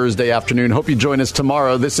this Thursday afternoon. Hope you join us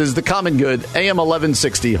tomorrow. This is The Common Good, AM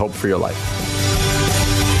 1160. Hope for your life.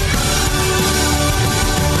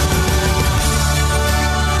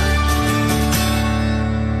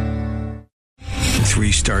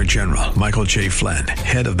 3-star General Michael J. Flynn,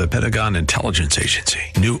 head of the Pentagon Intelligence Agency,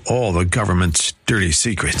 knew all the government's dirty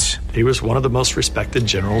secrets. He was one of the most respected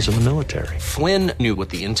generals in the military. Flynn knew what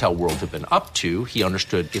the intel world had been up to. He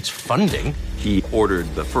understood its funding. He ordered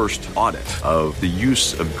the first audit of the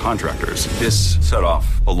use of contractors. This set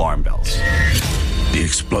off alarm bells. The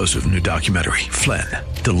explosive new documentary, Flynn,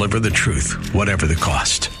 Deliver the Truth, Whatever the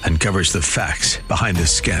Cost, uncovers the facts behind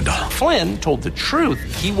this scandal. Flynn told the truth.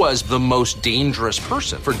 He was the most dangerous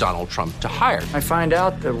person for Donald Trump to hire. I find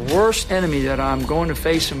out the worst enemy that I'm going to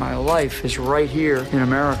face in my life is right here in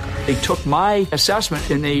America. They took my assessment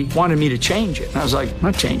and they wanted me to change it. And I was like, I'm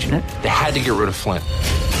not changing it. They had to get rid of Flynn.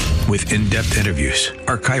 With in-depth interviews,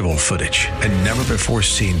 archival footage, and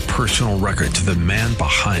never-before-seen personal records of the man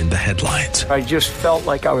behind the headlines. I just felt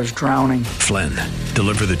like I was drowning. Flynn,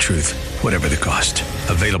 Deliver the Truth, Whatever the Cost.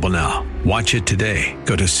 Available now. Watch it today.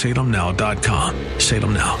 Go to salemnow.com.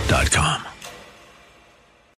 salemnow.com.